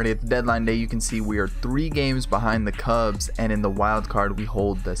 Already at the deadline day, you can see we are 3 games behind the Cubs, and in the wild card we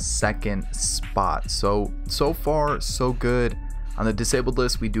hold the 2nd spot. So far so good. On the disabled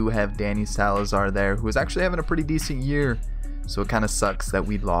list, we do have Danny Salazar there, who is actually having a pretty decent year. So it kind of sucks that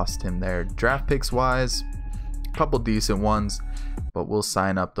we lost him there. Draft picks wise, a couple decent ones, but we'll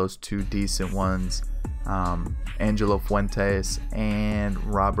sign up those 2 decent ones. Angelo Fuentes and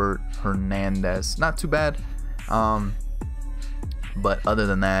Robert Hernandez. Not too bad. But other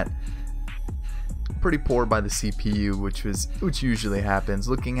than that, pretty poor by the CPU, which usually happens.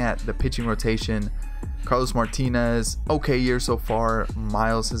 Looking at the pitching rotation, Carlos Martinez, okay year so far.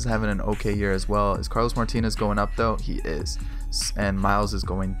 Miles is having an okay year as well. Is Carlos Martinez going up though? He is. And Miles is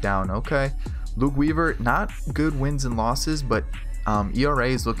going down. Okay. Luke Weaver, not good wins and losses, but ERA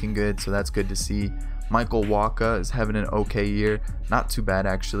is looking good, so that's good to see. Michael Wacha is having an okay year, not too bad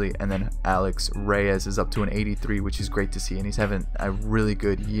actually. And then Alex Reyes is up to an 83, which is great to see, and he's having a really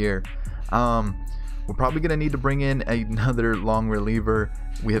good year. We're probably gonna need to bring in another long reliever.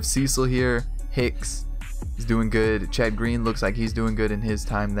 We have Cecil here. Hicks is doing good. Chad Green looks like he's doing good in his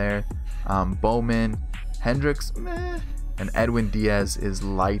time there. Bowman, Hendricks, meh. And Edwin Diaz is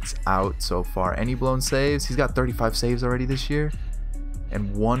lights out so far. Any blown saves? He's got 35 saves already this year,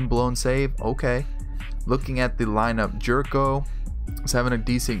 and 1 blown save. Okay. Looking at the lineup, Jerko is having a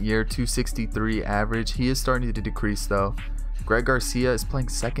decent year, 263 average. He is starting to decrease though. Greg Garcia is playing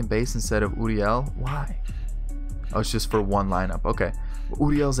second base instead of Uriel. Why? Oh, it's just for 1 lineup. Okay.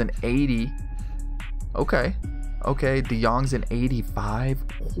 Uriel's an 80. Okay. Okay. De Jong's an 85.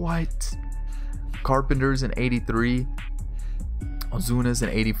 What? Carpenter's an 83. Ozuna's an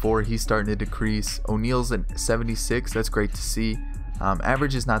 84. He's starting to decrease. O'Neill's an 76. That's great to see.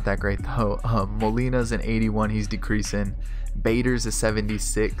 Average is not that great though. Molina's an 81. He's decreasing. Bader's a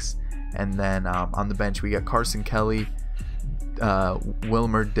 76. And then on the bench we got Carson Kelly,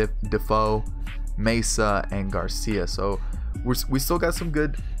 Wilmer Defoe, Mesa, and Garcia. So we still got some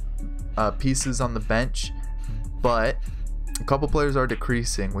good pieces on the bench, but a couple players are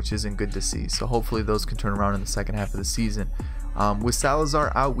decreasing, which isn't good to see. So hopefully those can turn around in the second half of the season. With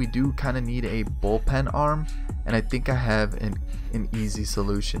Salazar out, we do kind of need a bullpen arm, and I think I have an easy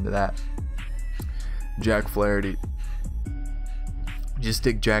solution to that. Jack Flaherty. Just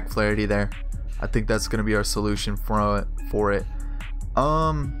stick Jack Flaherty there. I think that's going to be our solution for it.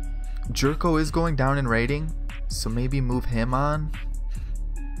 Jerko is going down in rating, so maybe move him on.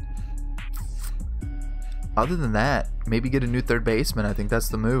 Other than that, maybe get a new third baseman. I think that's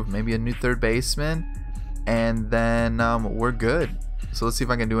the move. Maybe a new third baseman, and then we're good. So let's see if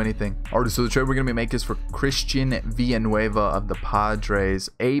I can do anything. Alright, so the trade we're going to be making is for Christian Villanueva of the Padres.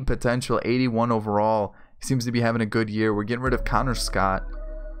 A potential 81 overall. He seems to be having a good year. We're getting rid of Connor Scott,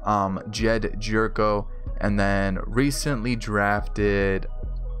 Jed Jerko, and then recently drafted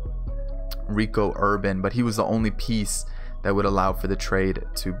Rico Urban, but he was the only piece that would allow for the trade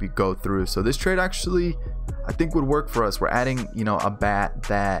to go through. So this trade actually, I think, would work for us. We're adding, you know, a bat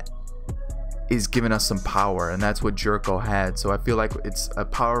that is giving us some power, and that's what Jerko had. So I feel like it's a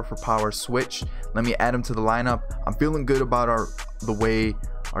power for power switch. Let me add him to the lineup. I'm feeling good about the way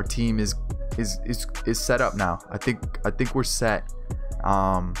our team is set up now. I think we're set.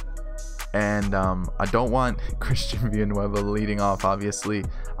 I don't want Christian Villanueva leading off, obviously.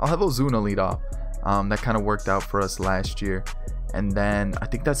 I'll have Ozuna lead off. That kind of worked out for us last year. And then I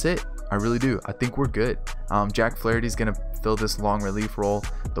think that's it. I really do. I think we're good. Jack Flaherty's going to fill this long relief role.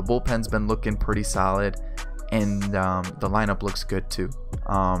 The bullpen's been looking pretty solid. And the lineup looks good too.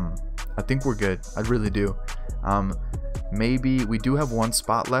 I think we're good. I really do. Maybe we do have 1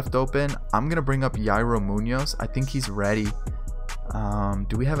 spot left open. I'm going to bring up Yairo Munoz. I think he's ready.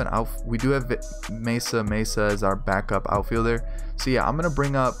 Do we have an we do have Mesa as our backup outfielder. So yeah, I'm gonna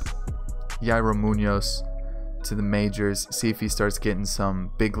bring up Yairo Munoz to the majors, see if he starts getting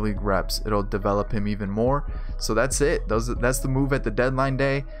some big league reps. It'll develop him even more. So that's it. That's the move at the deadline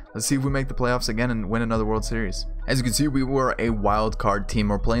day. Let's see if we make the playoffs again and win another World Series. As you can see, we were a wild card team.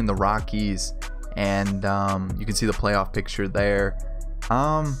 We're playing the Rockies, and you can see the playoff picture there.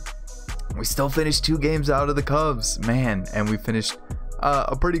 We still finished 2 games out of the Cubs, man, and we finished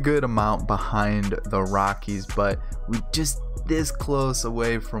a pretty good amount behind the Rockies, but we just this close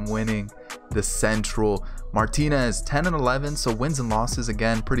away from winning the Central. Martinez 10-11, so wins and losses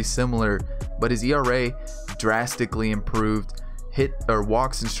again pretty similar, but his ERA drastically improved. Hit or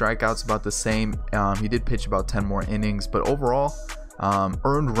walks and strikeouts about the same. He did pitch about 10 more innings, but overall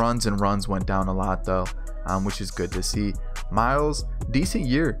earned runs and runs went down a lot though, which is good to see. Miles, decent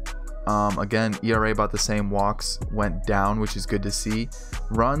year. Again, ERA about the same, walks went down, which is good to see.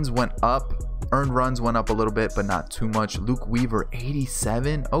 Runs went up, earned runs went up a little bit, but not too much. Luke Weaver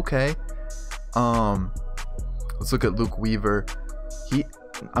 87. Okay. Let's look at Luke Weaver.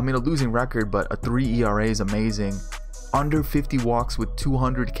 A losing record, but a 3 ERA is amazing. Under 50 walks with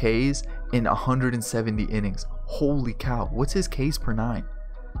 200 Ks in 170 innings. Holy cow. What's his Ks per 9?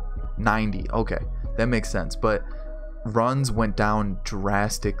 90. Okay, that makes sense. But runs went down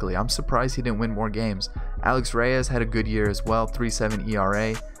drastically. I'm surprised he didn't win more games. Alex Reyes had a good year as well. 3.7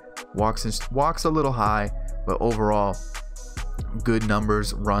 ERA. Walks a little high, but overall good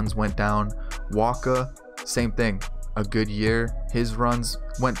numbers. Runs went down. Waka, same thing. A good year. His runs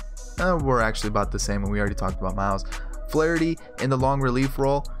were actually about the same, and we already talked about Miles. Flaherty in the long relief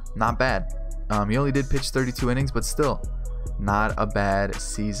role, not bad. He only did pitch 32 innings, but still not a bad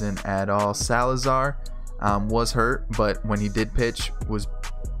season at all. Salazar was hurt, but when he did pitch was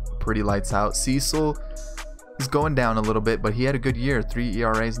pretty lights out. Cecil is going down a little bit, but he had a good year. 3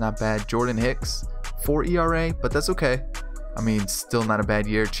 ERA is not bad. Jordan Hicks 4 ERA, but that's okay. Still not a bad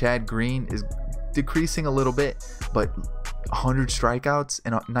year. Chad Green is decreasing a little bit, but 100 strikeouts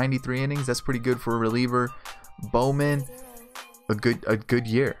in 93 innings, that's pretty good for a reliever. Bowman, a good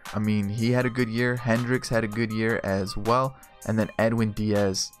year. He had a good year. Hendricks had a good year as well. And then Edwin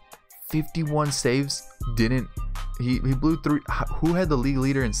Diaz, 51 saves. He blew 3. Who had the league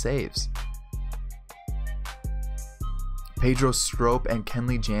leader in saves? Pedro Strop and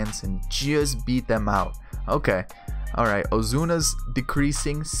Kenley Jansen just beat them out. Okay. All right. Ozuna's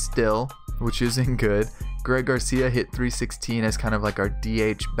decreasing still, which isn't good. Greg Garcia hit 316 as kind of like our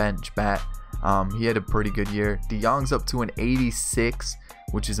DH bench bat. He had a pretty good year. DeYoung's up to an 86,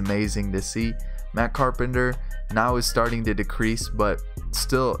 which is amazing to see. Matt Carpenter now is starting to decrease, but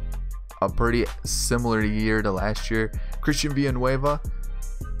still a pretty similar year to last year. Christian Villanueva,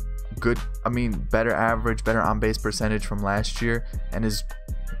 good. Better average, better on base percentage from last year, and is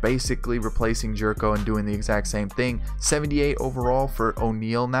basically replacing Jerko and doing the exact same thing. 78 overall for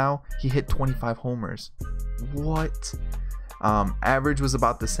O'Neill now. He hit 25 homers. What? Average was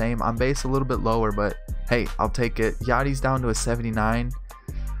about the same. On base a little bit lower, but hey, I'll take it. Yachty's down to a 79.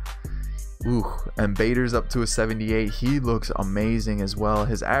 Ooh, and Bader's up to a 78. He looks amazing as well.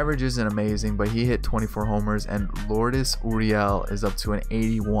 His average isn't amazing, but he hit 24 homers. And Lourdes Uriel is up to an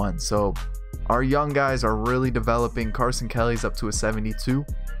 81. So our young guys are really developing. Carson Kelly's up to a 72.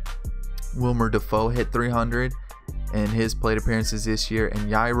 Wilmer Defoe hit 300 in his plate appearances this year.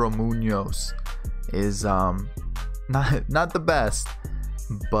 And Yairo Munoz is not the best,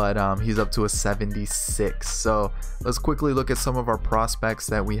 but he's up to a 76. So let's quickly look at some of our prospects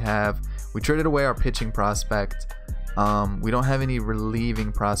that we have. We traded away our pitching prospect. We don't have any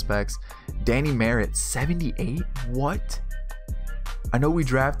relieving prospects. Danny Merritt 78. What? I know we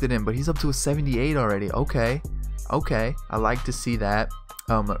drafted him, but he's up to a 78 already. Okay, I like to see that.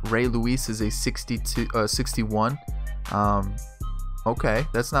 Ray Luis is a 61. Okay,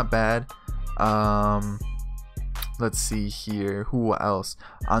 that's not bad. Let's see here. Who else?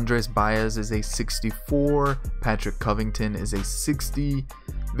 Andres Baez is a 64. Patrick Covington is a 60.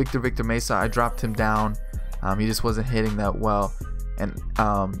 Victor Mesa, I dropped him down. He just wasn't hitting that well. And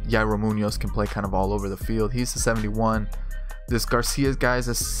Yairo Munoz can play kind of all over the field. He's a 71. This Garcia guy is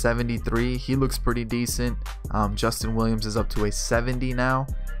a 73. He looks pretty decent. Justin Williams is up to a 70 now.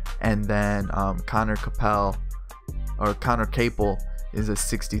 And then Connor Capel is a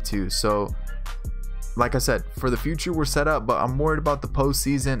 62. So like I said, for the future we're set up, but I'm worried about the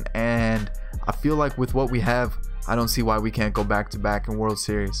postseason, and I feel like with what we have, I don't see why we can't go back to back in World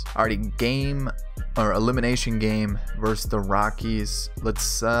Series. Alrighty, elimination game versus the Rockies.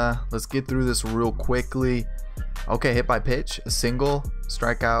 Let's get through this real quickly. Okay, hit by pitch, a single,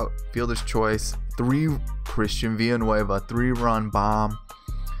 strikeout, fielder's choice, 3 Christian Villanueva, 3-run bomb.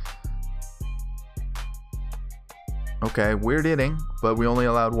 Okay, weird inning, but we only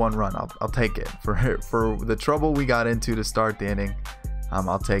allowed 1 run. I'll take it for the trouble we got into to start the inning.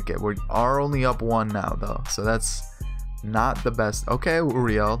 I'll take it. We are only up 1 now though, so that's not the best. Okay,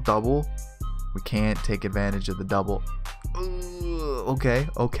 Uriel double. We can't take advantage of the double. Ooh, okay.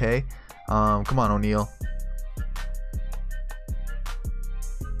 Come on, O'Neal.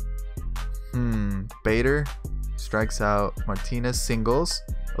 Bader strikes out. Martinez singles.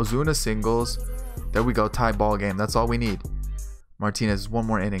 Ozuna singles. There we go. Tie ball game. That's all we need. Martinez, 1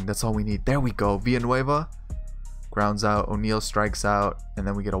 more inning. That's all we need. There we go. Villanueva grounds out. O'Neal strikes out. And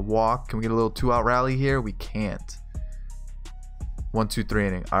then we get a walk. Can we get a little 2-out rally here? We can't. 1, 2, 3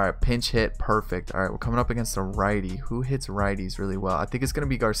 inning. All right. Pinch hit. Perfect. All right. We're coming up against a righty. Who hits righties really well? I think it's going to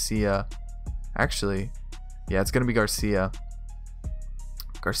be Garcia. Actually, yeah, it's going to be Garcia.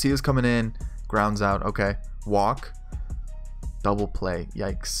 Garcia's coming in. Grounds out. Okay. Walk. Double play.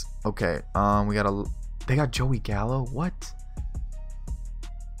 Yikes. Okay. They got Joey Gallo. What?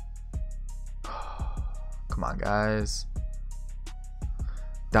 Come on, guys.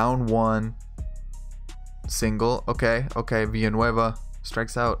 Down 1. Single. Okay. Villanueva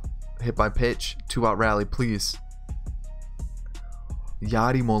strikes out. Hit by pitch. 2-out rally, please.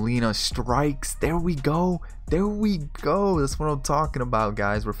 Yadi Molina strikes. There we go. That's what I'm talking about,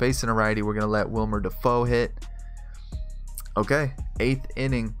 guys. We're facing a righty. We're going to let Wilmer Defoe hit. Okay. 8th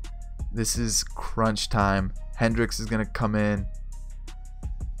inning. This is crunch time. Hendricks is going to come in.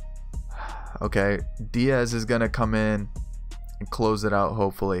 Okay. Diaz is going to come in and close it out,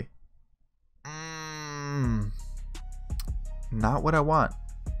 hopefully. Not what I want.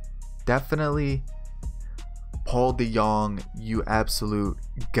 Definitely Paul DeJong, you absolute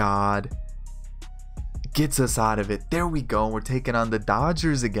god. Gets us out of it. There we go. We're taking on the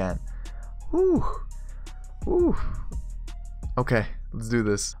Dodgers again. Whew. Okay, let's do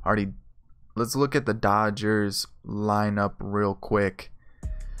this. Let's look at the Dodgers lineup real quick.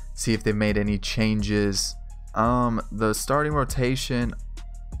 See if they made any changes. The starting rotation.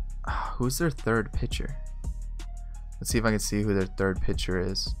 Who's their 3rd pitcher? Let's see if I can see who their 3rd pitcher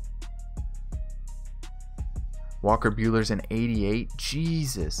is. Walker Buehler's an 88.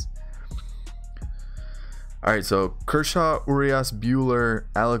 Jesus. Alright, so Kershaw, Urias, Buehler,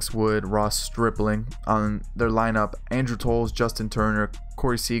 Alex Wood, Ross Stripling on their lineup. Andrew Toles, Justin Turner,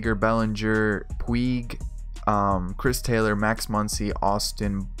 Corey Seager, Bellinger, Puig, Chris Taylor, Max Muncy,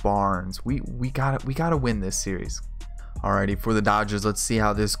 Austin Barnes. We gotta win this series. Alrighty, for the Dodgers, let's see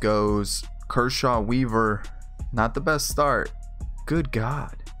how this goes. Kershaw, Weaver, not the best start. Good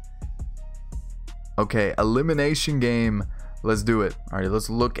God. Okay, elimination game. Let's do it. All right,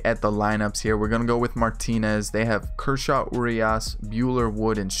 let's look at the lineups here. We're going to go with Martinez. They have Kershaw, Urias, Buehler,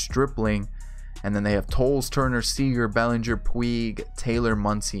 Wood, and Stripling. And then they have Toles, Turner, Seager, Bellinger, Puig, Taylor,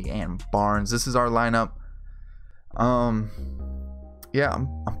 Muncy, and Barnes. This is our lineup. Yeah,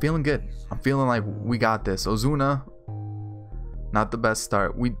 I'm feeling good. I'm feeling like we got this. Ozuna, not the best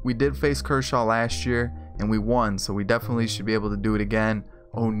start. We did face Kershaw last year, and we won. So we definitely should be able to do it again.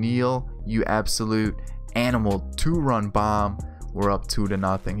 O'Neal, you absolute animal. 2-run bomb. We're up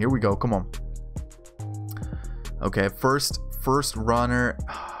 2-0. Here we go. Come on. Okay, first runner.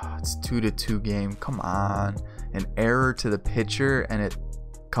 It's 2-2 game. Come on. An error to the pitcher and it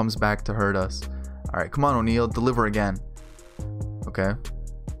comes back to hurt us. All right, come on, O'Neal, deliver again. Okay,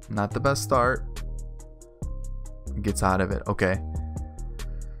 not the best start. Gets out of it. Okay,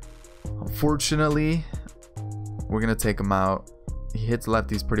 unfortunately we're gonna take him out. He hits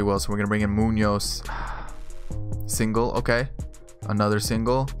lefties pretty well, so we're gonna bring in Munoz. Single. Okay, another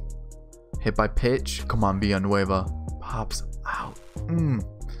single. Hit by pitch. Come on, Villanueva. Pops out. Alright,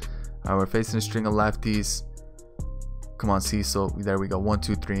 we're facing a string of lefties. Come on, Cecil. There we go. 1,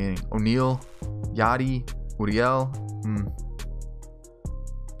 2, 3 inning. O'Neal, Yadi, Uriel.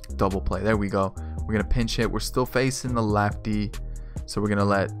 Double play. There we go. We're gonna pinch hit. We're still facing the lefty, so we're gonna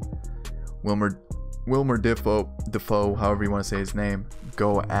let Wilmer Defoe, however you want to say his name,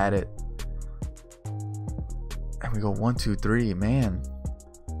 go at it. And we go 1, 2, 3. Man.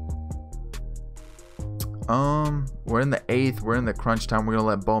 We're in the 8th. We're in the crunch time. We're gonna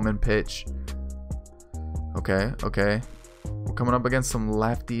let Bowman pitch. Okay. We're coming up against some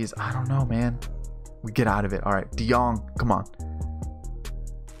lefties. I don't know, man. We get out of it. All right, DeJong, come on.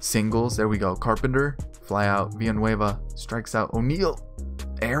 Singles. There we go. Carpenter, fly out. Villanueva strikes out. O'Neal,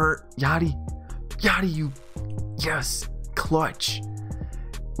 error. Yadi, you. Yes, clutch.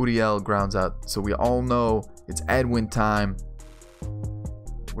 Uriel grounds out. So we all know it's Edwin time.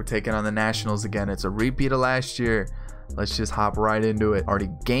 We're taking on the Nationals again. It's a repeat of last year. Let's just hop right into it. Already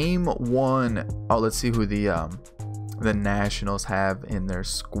game 1. Oh, let's see who the Nationals have in their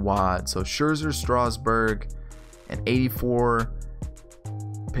squad. So Scherzer, Strasburg, an 84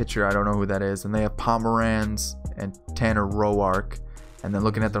 pitcher. I don't know who that is. And they have Pomeranz and Tanner Roark. And then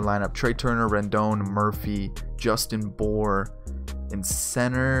looking at their lineup, Trey Turner, Rendon, Murphy, Justin Bohr. In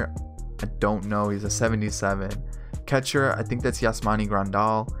center, I don't know. He's a 77. Catcher, I think that's Yasmani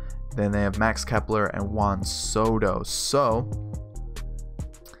Grandal. Then they have Max Kepler and Juan Soto. So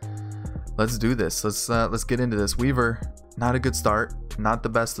let's do this. Let's get into this. Weaver, not a good start. Not the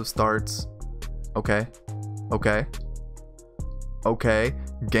best of starts. Okay.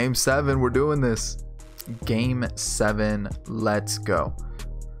 Game 7, we're doing this. Game 7, let's go.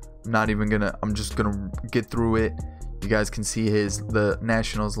 I'm just gonna get through it. You guys can see the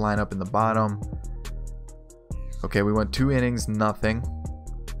Nationals lineup in the bottom. Okay, we went 2 innings, nothing.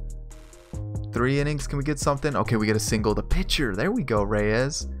 3 innings, can we get something? Okay, we get a single. The pitcher, there we go,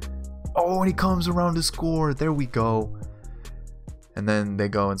 Reyes. Oh, and he comes around to score. There we go. And then they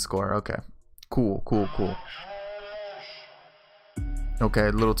go and score. Okay, cool. Okay,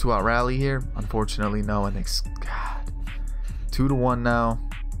 a little 2-out rally here. Unfortunately, no. And God, 2-1 now.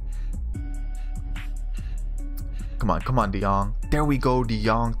 Come on, DeYoung. There we go,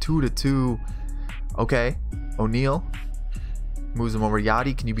 DeYoung. 2-2. Okay, O'Neal moves him over.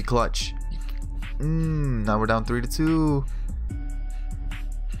 Yachty, can you be clutch? Now we're down 3-2.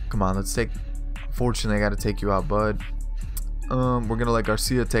 Come on, let's take. Unfortunately, I got to take you out, bud. We're gonna let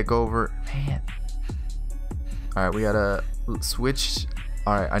Garcia take over. Man. All right, we gotta switch.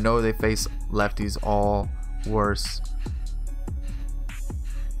 All right, I know they face lefties all worse.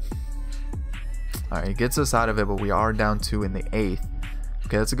 All right, he gets us out of it, but we are down 2 in the 8th.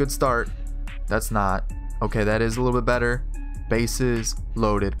 Okay, that's a good start. That's not. Okay, that is a little bit better. Bases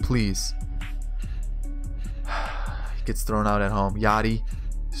loaded, please. He gets thrown out at home. Yachty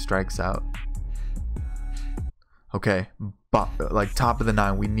strikes out. Okay, like top of the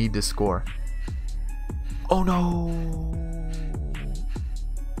 9, we need to score. Oh no!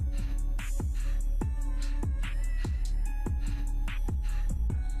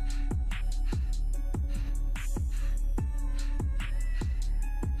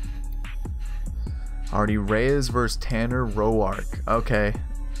 Already Reyes versus Tanner Roark. Okay,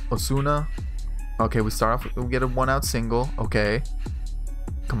 Osuna. Okay, we start off. We get a 1-out single. Okay,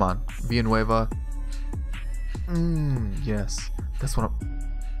 come on, Villanueva. Yes, that's what I'm.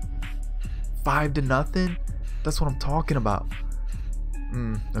 5-0. That's what I'm talking about.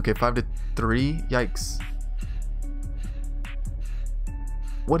 Okay, 5-3. Yikes.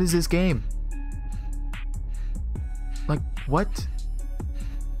 What is this game? Like, what?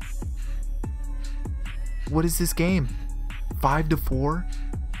 What is this game? 5-4.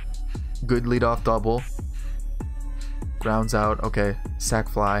 Good leadoff double. Grounds out. Okay, sac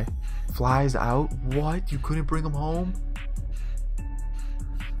fly. Flies out. What? You couldn't bring him home?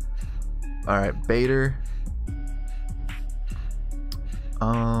 All right, Bader.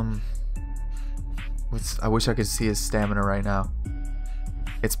 I wish I could see his stamina right now.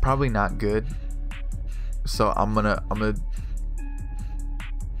 It's probably not good. So I'm gonna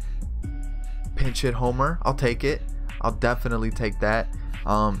pinch hit homer. I'll take it. I'll definitely take that.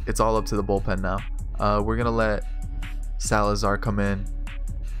 It's all up to the bullpen now. We're gonna let Salazar come in,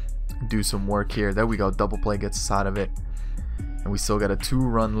 do some work here. There we go. Double play gets us out of it, and we still got a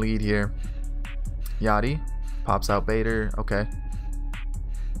 2-run lead here. Yachty pops out Bader. Okay,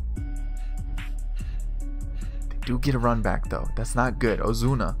 they do get a run back though. That's not good.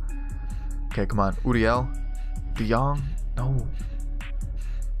 Ozuna. Okay, come on. Uriel. DeYoung. No.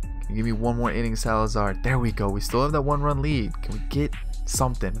 Can you give me one more inning, Salazar? There we go. We still have that 1-run lead. Can we get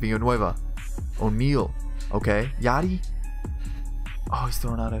something? Villanueva. O'Neal. Okay. Yachty. Oh, he's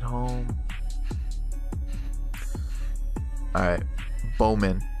thrown out at home. All right.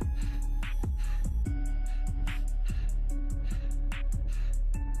 Bowman.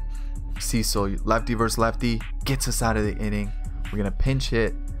 Cecil, lefty versus lefty, gets us out of the inning. We're gonna pinch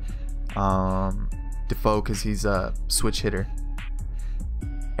hit Defoe because he's a switch hitter.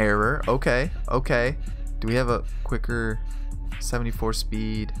 Error. Okay. Do we have a quicker 74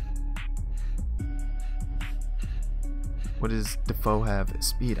 speed? What does Defoe have?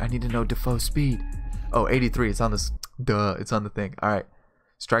 Speed. I need to know Defoe's speed. Oh, 83. It's on this. Duh. It's on the thing. All right.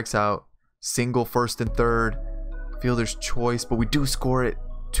 Strikes out. Single, first and third. Fielder's choice, but we do score it.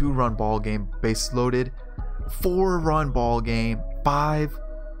 2-run ball game. Base loaded. 4-run ball game. 5.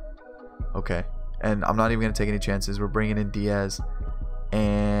 Okay. And I'm not even going to take any chances. We're bringing in Diaz.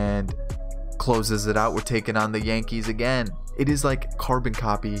 And closes it out. We're taking on the Yankees again. It is like carbon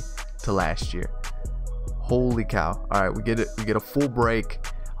copy to last year. Holy cow. All right, we get a full break.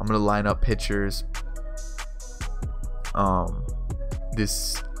 I'm going to line up pitchers.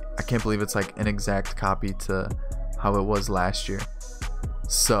 This, I can't believe it's like an exact copy to how it was last year.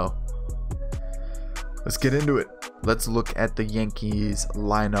 So let's get into it. Let's look at the Yankees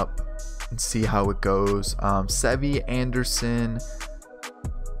lineup and see how it goes. Sevy, Anderson,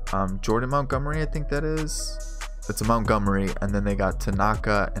 Jordan Montgomery, I think that is. It's a Montgomery, and then they got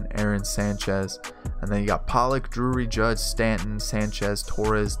Tanaka and Aaron Sanchez, and then you got Pollock, Drury, Judge, Stanton, Sanchez,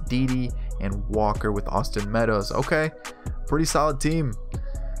 Torres, Didi, and Walker with Austin Meadows. Okay, pretty solid team.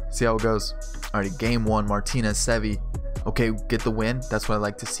 See how it goes. Alrighty, game 1, Martinez, Sevy. Okay, get the win. That's what I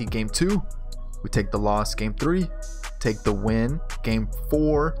like to see. Game 2, we take the loss. Game 3, take the win. Game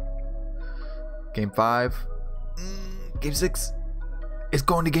 4, game 5, game 6. It's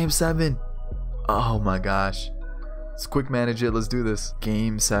going to game 7. Oh my gosh. Let's quick manage it. Let's do this.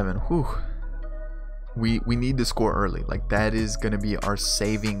 Game 7. Whew. We need to score early. Like, that is going to be our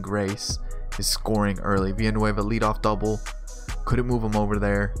saving grace, is scoring early. Villanueva leadoff double. Couldn't move him over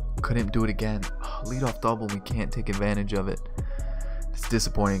there. Couldn't do it again. Oh, leadoff double. We can't take advantage of it. It's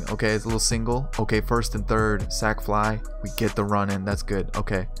disappointing. Okay, it's a little single. Okay, first and third. Sack fly. We get the run in. That's good.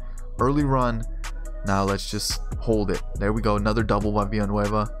 Okay. Early run. Now let's just hold it. There we go. Another double by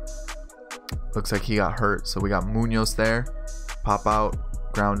Villanueva. Looks like he got hurt. So we got Munoz there. Pop out.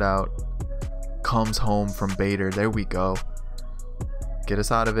 Ground out. Comes home from Bader. There we go. Get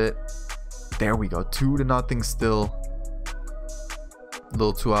us out of it. There we go. 2-0 still.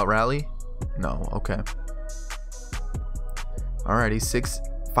 Little 2-out rally. No. Okay.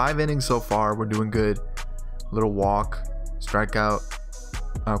 Alrighty. 5 innings so far. We're doing good. Little walk. Strikeout.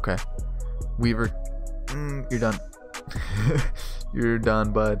 Okay. Weaver. You're done. You're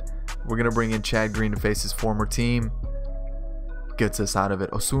done, bud. We're going to bring in Chad Green to face his former team. Gets us out of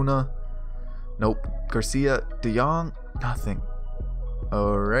it. Osuna. Nope. Garcia. DeYoung. Nothing.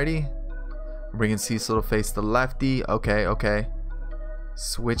 Alrighty. Bringing Cecil to face the lefty. Okay, okay.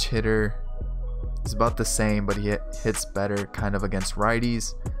 Switch hitter. It's about the same, but he hits better kind of against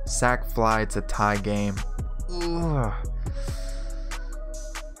righties. Sack fly. It's a tie game. Ugh.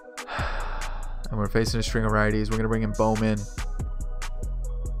 And we're facing a string of righties. We're going to bring in Bowman.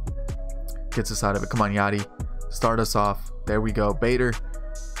 Gets us out of it. Come on, Yachty. Start us off. There we go. Bader.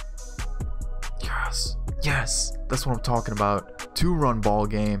 Yes. Yes. That's what I'm talking about. 2-run ball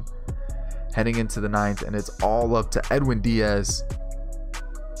game. Heading into the 9th. And it's all up to Edwin Diaz.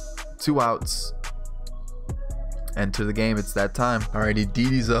 2 outs. Enter the game. It's that time. Alrighty.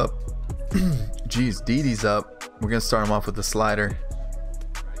 Didi's up. Jeez. Didi's up. We're going to start him off with the slider.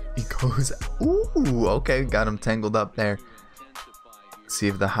 He goes. Ooh. Okay. Got him tangled up there. See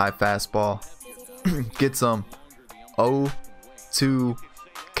if the high fastball gets him. 0-2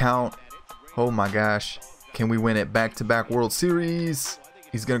 count. Oh my gosh. Can we win it? Back-to-back World Series.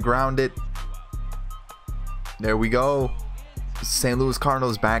 He's gonna ground it. There we go. St. Louis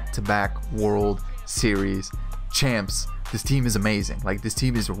Cardinals back-to-back World Series champs. This team is amazing. Like, this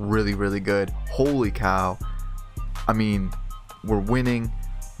team is really, really good. Holy cow. I mean, we're winning.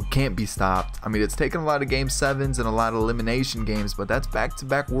 We can't be stopped. I mean, it's taken a lot of game 7s and a lot of elimination games, but that's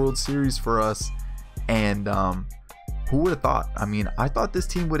back-to-back World Series for us. And who would have thought? I mean, I thought this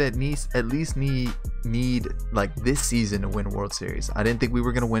team would at least need like this season to win World Series. I didn't think we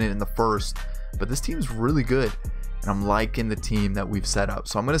were going to win it in the first, but this team's really good, and I'm liking the team that we've set up.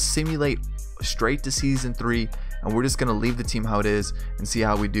 So I'm going to simulate straight to season 3, and we're just going to leave the team how it is and see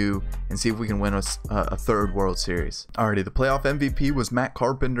how we do and see if we can win a 3rd World Series. Alrighty, the playoff MVP was Matt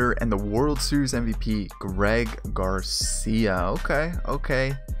Carpenter and the World Series MVP Greg Garcia.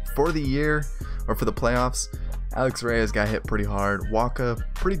 Okay. For the year, or for the playoffs, Alex Reyes got hit pretty hard. Waka,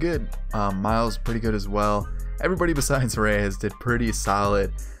 pretty good. Miles, pretty good as well. Everybody besides Reyes did pretty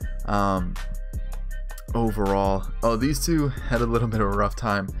solid overall. Oh, these two had a little bit of a rough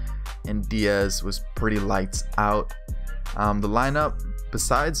time, and Diaz was pretty lights out. The lineup,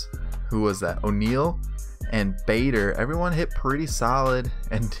 besides, who was that? O'Neill and Bader, everyone hit pretty solid,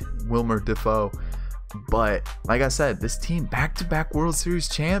 and Wilmer Defoe. But like I said, this team back-to-back World Series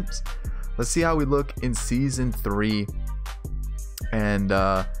champs. Let's see how we look in season 3 and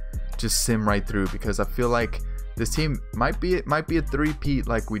just sim right through, because I feel like this team might be a three-peat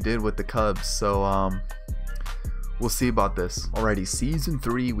like we did with the Cubs. So we'll see about this. Alrighty, season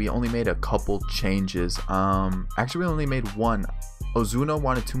 3, we only made a couple changes. Actually, we only made one. Ozuna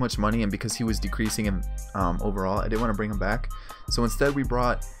wanted too much money, and because he was decreasing in overall, I didn't want to bring him back. So instead, we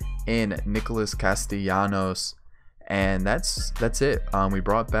brought in Nicholas Castellanos, and that's it. We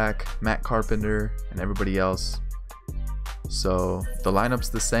brought back Matt Carpenter and everybody else. So the lineup's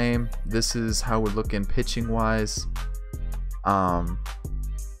the same. This is how we're looking pitching wise. I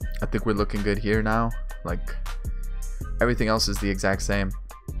think we're looking good here now. Like, everything else is the exact same.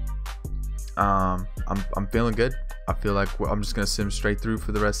 I'm feeling good. I feel like I'm just gonna sim straight through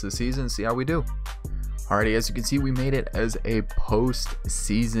for the rest of the season, see how we do. Alrighty, as you can see, we made it as a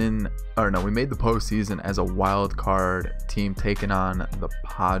postseason, or no, we made the postseason as a wild card team taking on the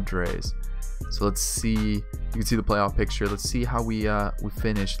Padres. So let's see. You can see the playoff picture. Let's see how we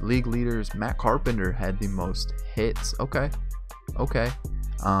finished. League leaders, Matt Carpenter had the most hits. Okay.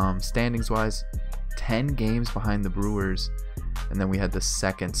 Standings wise, 10 games behind the Brewers, and then we had the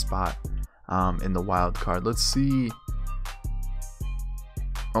second spot in the wild card. Let's see.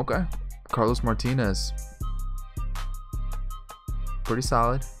 Okay. Carlos Martinez, pretty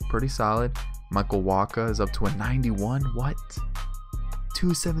solid. Michael Wacha is up to a 91. What?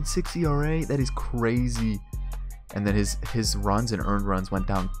 2.76 ERA. That is crazy. And then his runs and earned runs went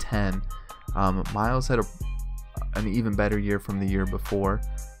down 10. Miles had an even better year from the year before,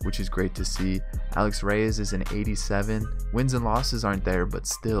 which is great to see. Alex Reyes is an 87. Wins and losses aren't there, but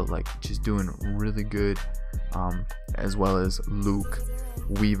still, like, just doing really good. As well as Luke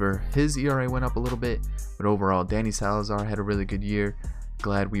Weaver. His ERA went up a little bit, but overall, Danny Salazar had a really good year.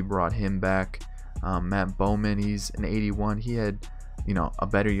 Glad we brought him back. Matt Bowman, he's an 81. He had, a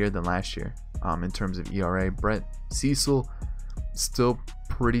better year than last year in terms of ERA. Brett Cecil, still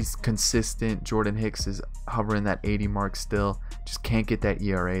pretty consistent. Jordan Hicks is hovering that 80 mark still. Just can't get that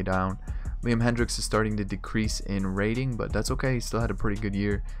ERA down. Liam Hendricks is starting to decrease in rating, but that's okay. He still had a pretty good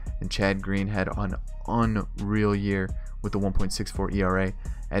year. And Chad Green had an unreal year with the 1.64 ERA.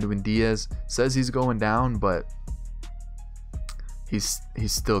 Edwin Diaz says he's going down, but he's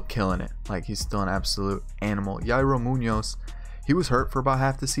still killing it. Like, he's still an absolute animal. Yairo Munoz, he was hurt for about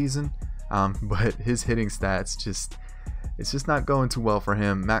half the season, but his hitting stats it's just not going too well for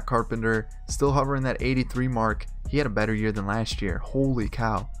him. Matt Carpenter still hovering that 83 mark. He had a better year than last year. Holy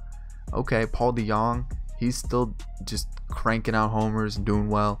cow. Okay, Paul DeJong, he's still just cranking out homers and doing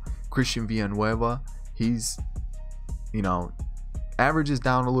well. Christian Villanueva, he's, averages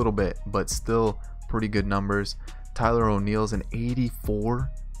down a little bit, but still pretty good numbers. Tyler O'Neill's an 84,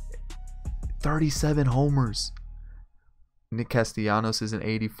 37 homers. Nick Castellanos is an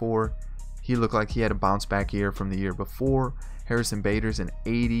 84. He looked like he had a bounce back year from the year before. Harrison Bader's an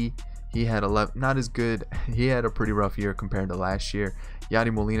 80. He had 11, not as good. He had a pretty rough year compared to last year.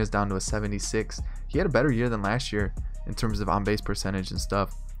 Yadi Molina's down to a 76. He had a better year than last year in terms of on-base percentage and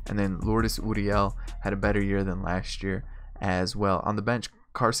stuff. And then Lourdes Uriel had a better year than last year as well. On the bench,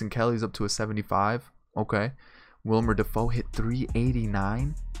 Carson Kelly's up to a 75. Okay. Wilmer Defoe hit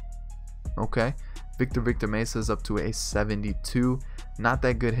 389. Okay. Victor Mesa's up to a 72. Not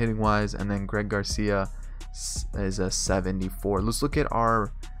that good hitting wise. And then Greg Garcia is a 74. Let's look at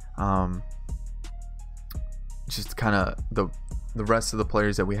our just kind of the rest of the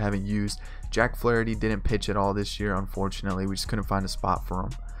players that we haven't used. Jack Flaherty didn't pitch at all this year, unfortunately. We just couldn't find a spot for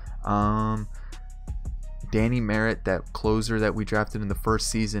him. Danny Merritt, that closer that we drafted in the first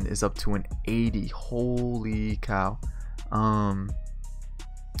season, is up to an 80. Holy cow.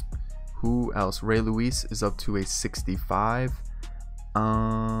 Who else? Ray Luis is up to a 65.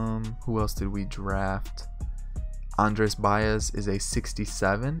 Who else did we draft? Andres Baez is a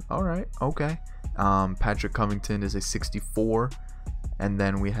 67. All right, okay. Patrick Covington is a 64. And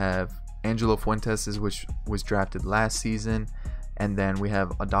then we have Angelo Fuentes, which was drafted last season. And then we have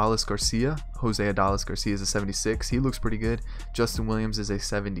Jose Adalis Garcia is a 76. He looks pretty good. Justin Williams is a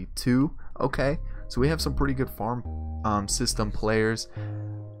 72. Okay, so we have some pretty good farm system players.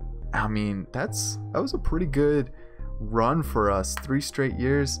 I mean, that was a pretty good run for us. 3 straight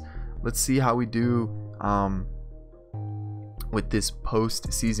years. Let's see how we do with this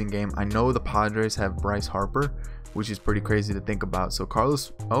postseason game. I know the Padres have Bryce Harper, which is pretty crazy to think about. So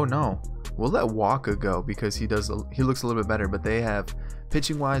Carlos, oh no, we'll let Wacha go because he looks a little bit better. But they have,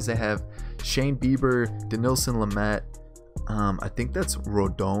 pitching wise, they have Shane Bieber, Denilson Lamet, I think that's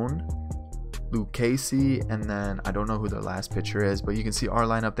Rodon, Luke Casey, and then I don't know who their last pitcher is, but you can see our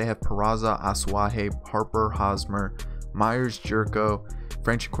lineup. They have Peraza, Asuaje, Harper, Hosmer, Myers, Jerko,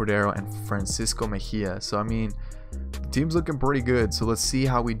 Franchi Cordero, and Francisco Mejia. So I mean, the team's looking pretty good. So let's see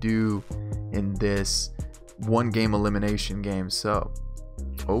how we do in this 1-game elimination game. So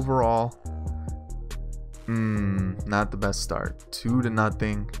overall, not the best start.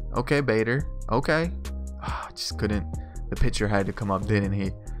 2-0. Okay, Bader. Okay. Just couldn't. The pitcher had to come up, didn't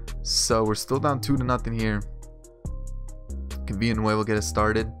he? So we're still down 2-0 here. Can Villanueva get us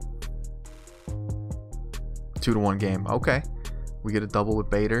started? 2-1 game. Okay. We get a double with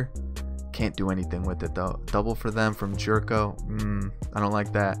Bader. Can't do anything with it though. Double for them from Jerko. I don't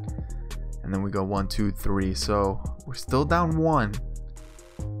like that. And then we go 1, 2, 3. So we're still down 1.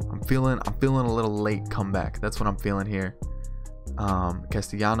 I'm feeling a little late comeback. That's what I'm feeling here.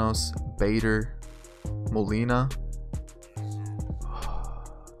 Castellanos, Bader, Molina.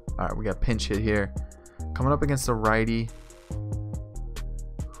 All right, we got pinch hit here. Coming up against a righty.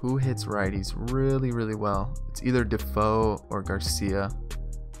 Who hits righties really, really well? It's either Defoe or Garcia.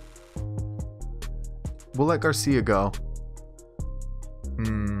 We'll let Garcia go.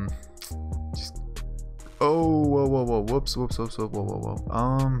 Just. Oh, whoa, whoa, whoa. Whoops, whoops, whoops, whoa, whoa,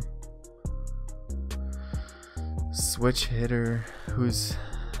 whoa. Switch hitter. Who's.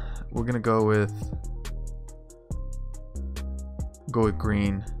 We're going to go with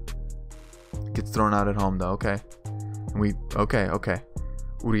Green. Gets thrown out at home, though. Okay. Okay.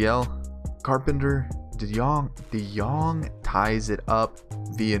 Uriel, Carpenter, De Jong ties it up.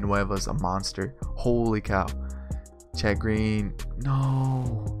 Villanueva's a monster. Holy cow. Chad Green.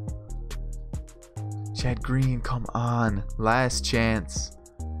 No. Chad Green, come on. Last chance.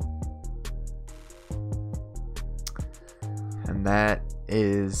 And that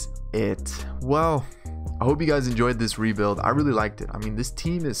is it. Well, I hope you guys enjoyed this rebuild. I really liked it. I mean, this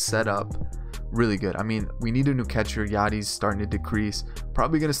team is set up really good. I mean, we need a new catcher. Yadi's starting to decrease.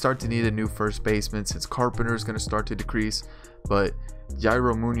 Probably going to start to need a new first baseman since Carpenter is going to start to decrease. But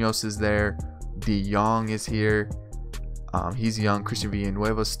Jairo Munoz is there. De Jong is here. He's young. Christian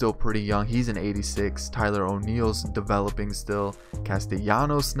Villanueva's still pretty young. He's an 86. Tyler O'Neill's developing still.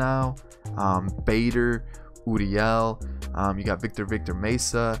 Castellanos now. Bader. Uriel. You got Victor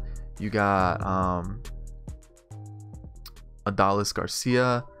Mesa. You got Adalis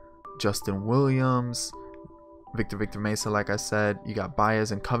Garcia. Justin Williams, Victor Mesa, like I said. You got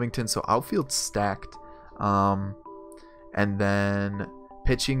Baez and Covington, so outfield stacked. And then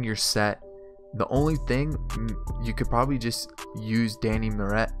pitching, you're set. The only thing, you could probably just use Danny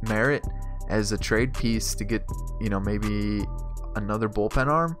Merritt as a trade piece to get, maybe another bullpen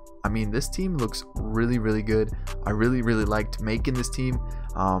arm. I mean, this team looks really, really good. I really, really liked making this team.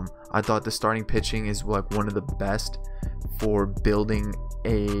 I thought the starting pitching is like one of the best for building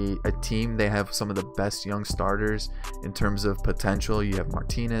a team. They have some of the best young starters in terms of potential. You have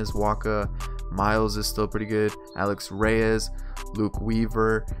Martinez, Waka, Miles is still pretty good, Alex Reyes, Luke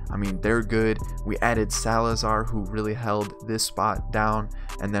Weaver. I mean, they're good. We added Salazar, who really held this spot down,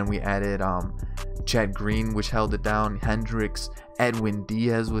 and then we added Chad Green, which held it down. Hendricks, Edwin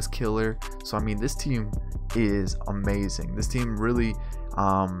Diaz was killer. So I mean, this team is amazing. This team really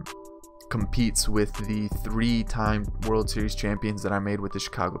competes with the 3-time World Series champions that I made with the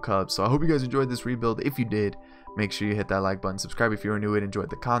Chicago Cubs. So I hope you guys enjoyed this rebuild. If you did, make sure you hit that like button, subscribe if you're new and enjoyed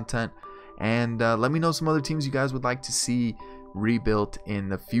the content, and let me know some other teams you guys would like to see rebuilt in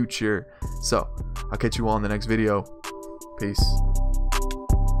the future. So I'll catch you all in the next video. Peace.